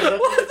tell you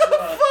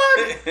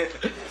this,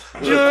 I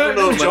don't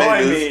know what my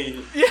Join name is.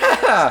 me.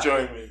 Yeah!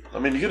 Join me. I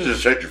mean, you could have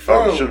just checked your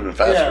phone. It should have been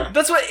faster. Yeah.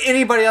 That's what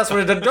anybody else would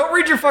have done. Don't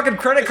read your fucking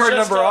credit card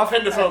Just, number off.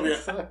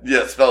 Pendophobia.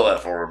 Yeah, spell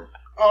that for him.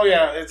 Oh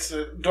yeah, it's.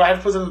 Do I have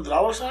to put in the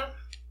dollar sign?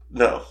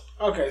 No.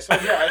 Okay, so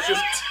yeah, it's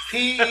just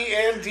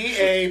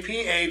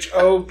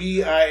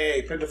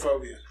PENDAPHOBIA,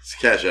 pendophobia. It's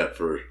Cash App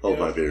for Hold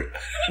My Beer.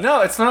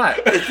 No, it's not.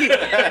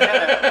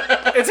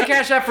 It's a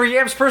Cash App for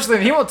Yams personally,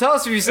 and he won't tell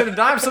us if you send a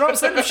dime, so don't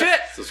send him shit.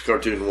 This is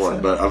Cartoon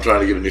One, but I'm trying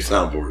to get a new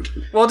soundboard.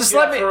 Well, just Yeah,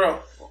 let for me.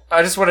 real.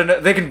 I just want to know.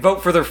 They can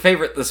vote for their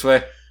favorite this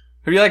way.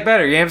 Who do you like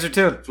better, Yams or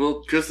Toon?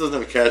 Well, Chris doesn't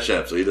have a Cash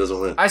App, so he doesn't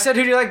win. I said,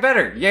 who do you like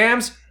better,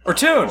 Yams or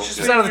Toon?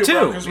 Just out of the you,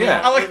 bro, two. 'cause we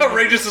Yeah. I like how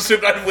Ray just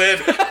assumed I'd win.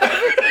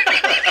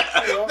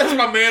 That's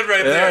my man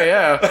right there.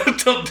 Yeah.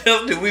 Until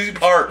death do we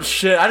part.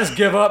 Shit, I just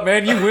give up,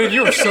 man. You win.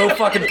 You were so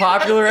fucking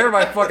popular.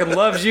 Everybody fucking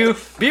loves you.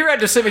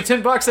 B-Rad just sent me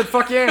 $10, said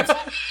fuck Yams.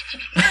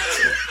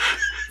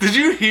 Did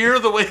you hear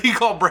the way he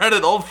called Brad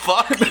an old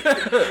fuck?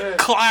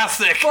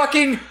 Classic.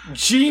 Fucking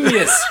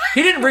genius.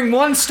 He didn't bring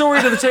one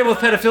story to the table with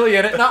pedophilia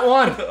in it. Not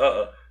one.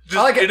 Just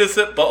I like it.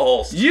 innocent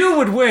buttholes. You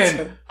would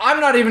win. I'm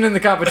not even in the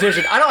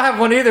competition. I don't have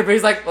one either, but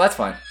he's like, well, that's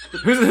fine.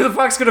 Who the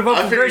fuck's gonna vote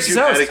I for figured Grace's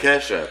you had a host?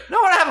 Cash App. No,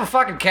 I don't have a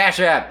fucking Cash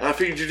App. I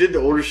figured you did to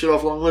order shit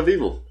off Long Live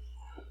Evil.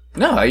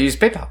 No, I use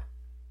PayPal.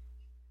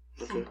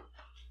 Okay.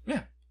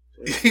 Yeah.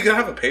 You gotta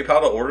have a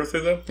PayPal to order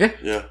through them?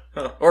 Yeah.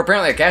 Or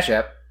apparently a Cash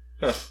App.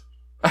 Huh.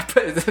 I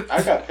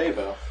got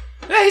PayPal.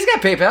 Yeah, he's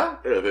got PayPal.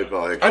 Yeah,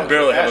 PayPal. I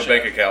barely have a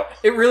bank account.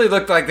 It really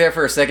looked like there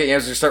for a second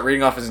Yams would start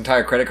reading off his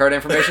entire credit card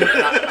information.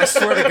 And I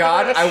swear to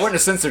God, I wouldn't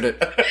have censored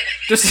it.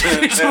 Just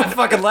to teach him a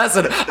fucking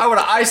lesson. I would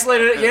have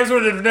isolated it. Yams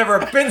would have never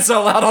been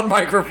so loud on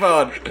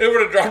microphone. It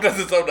would have dropped as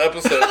its own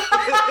episode.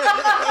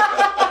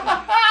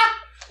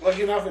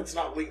 Lucky enough, it's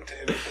not linked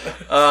to anything.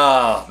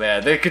 Oh,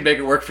 man. They could make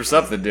it work for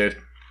something, dude.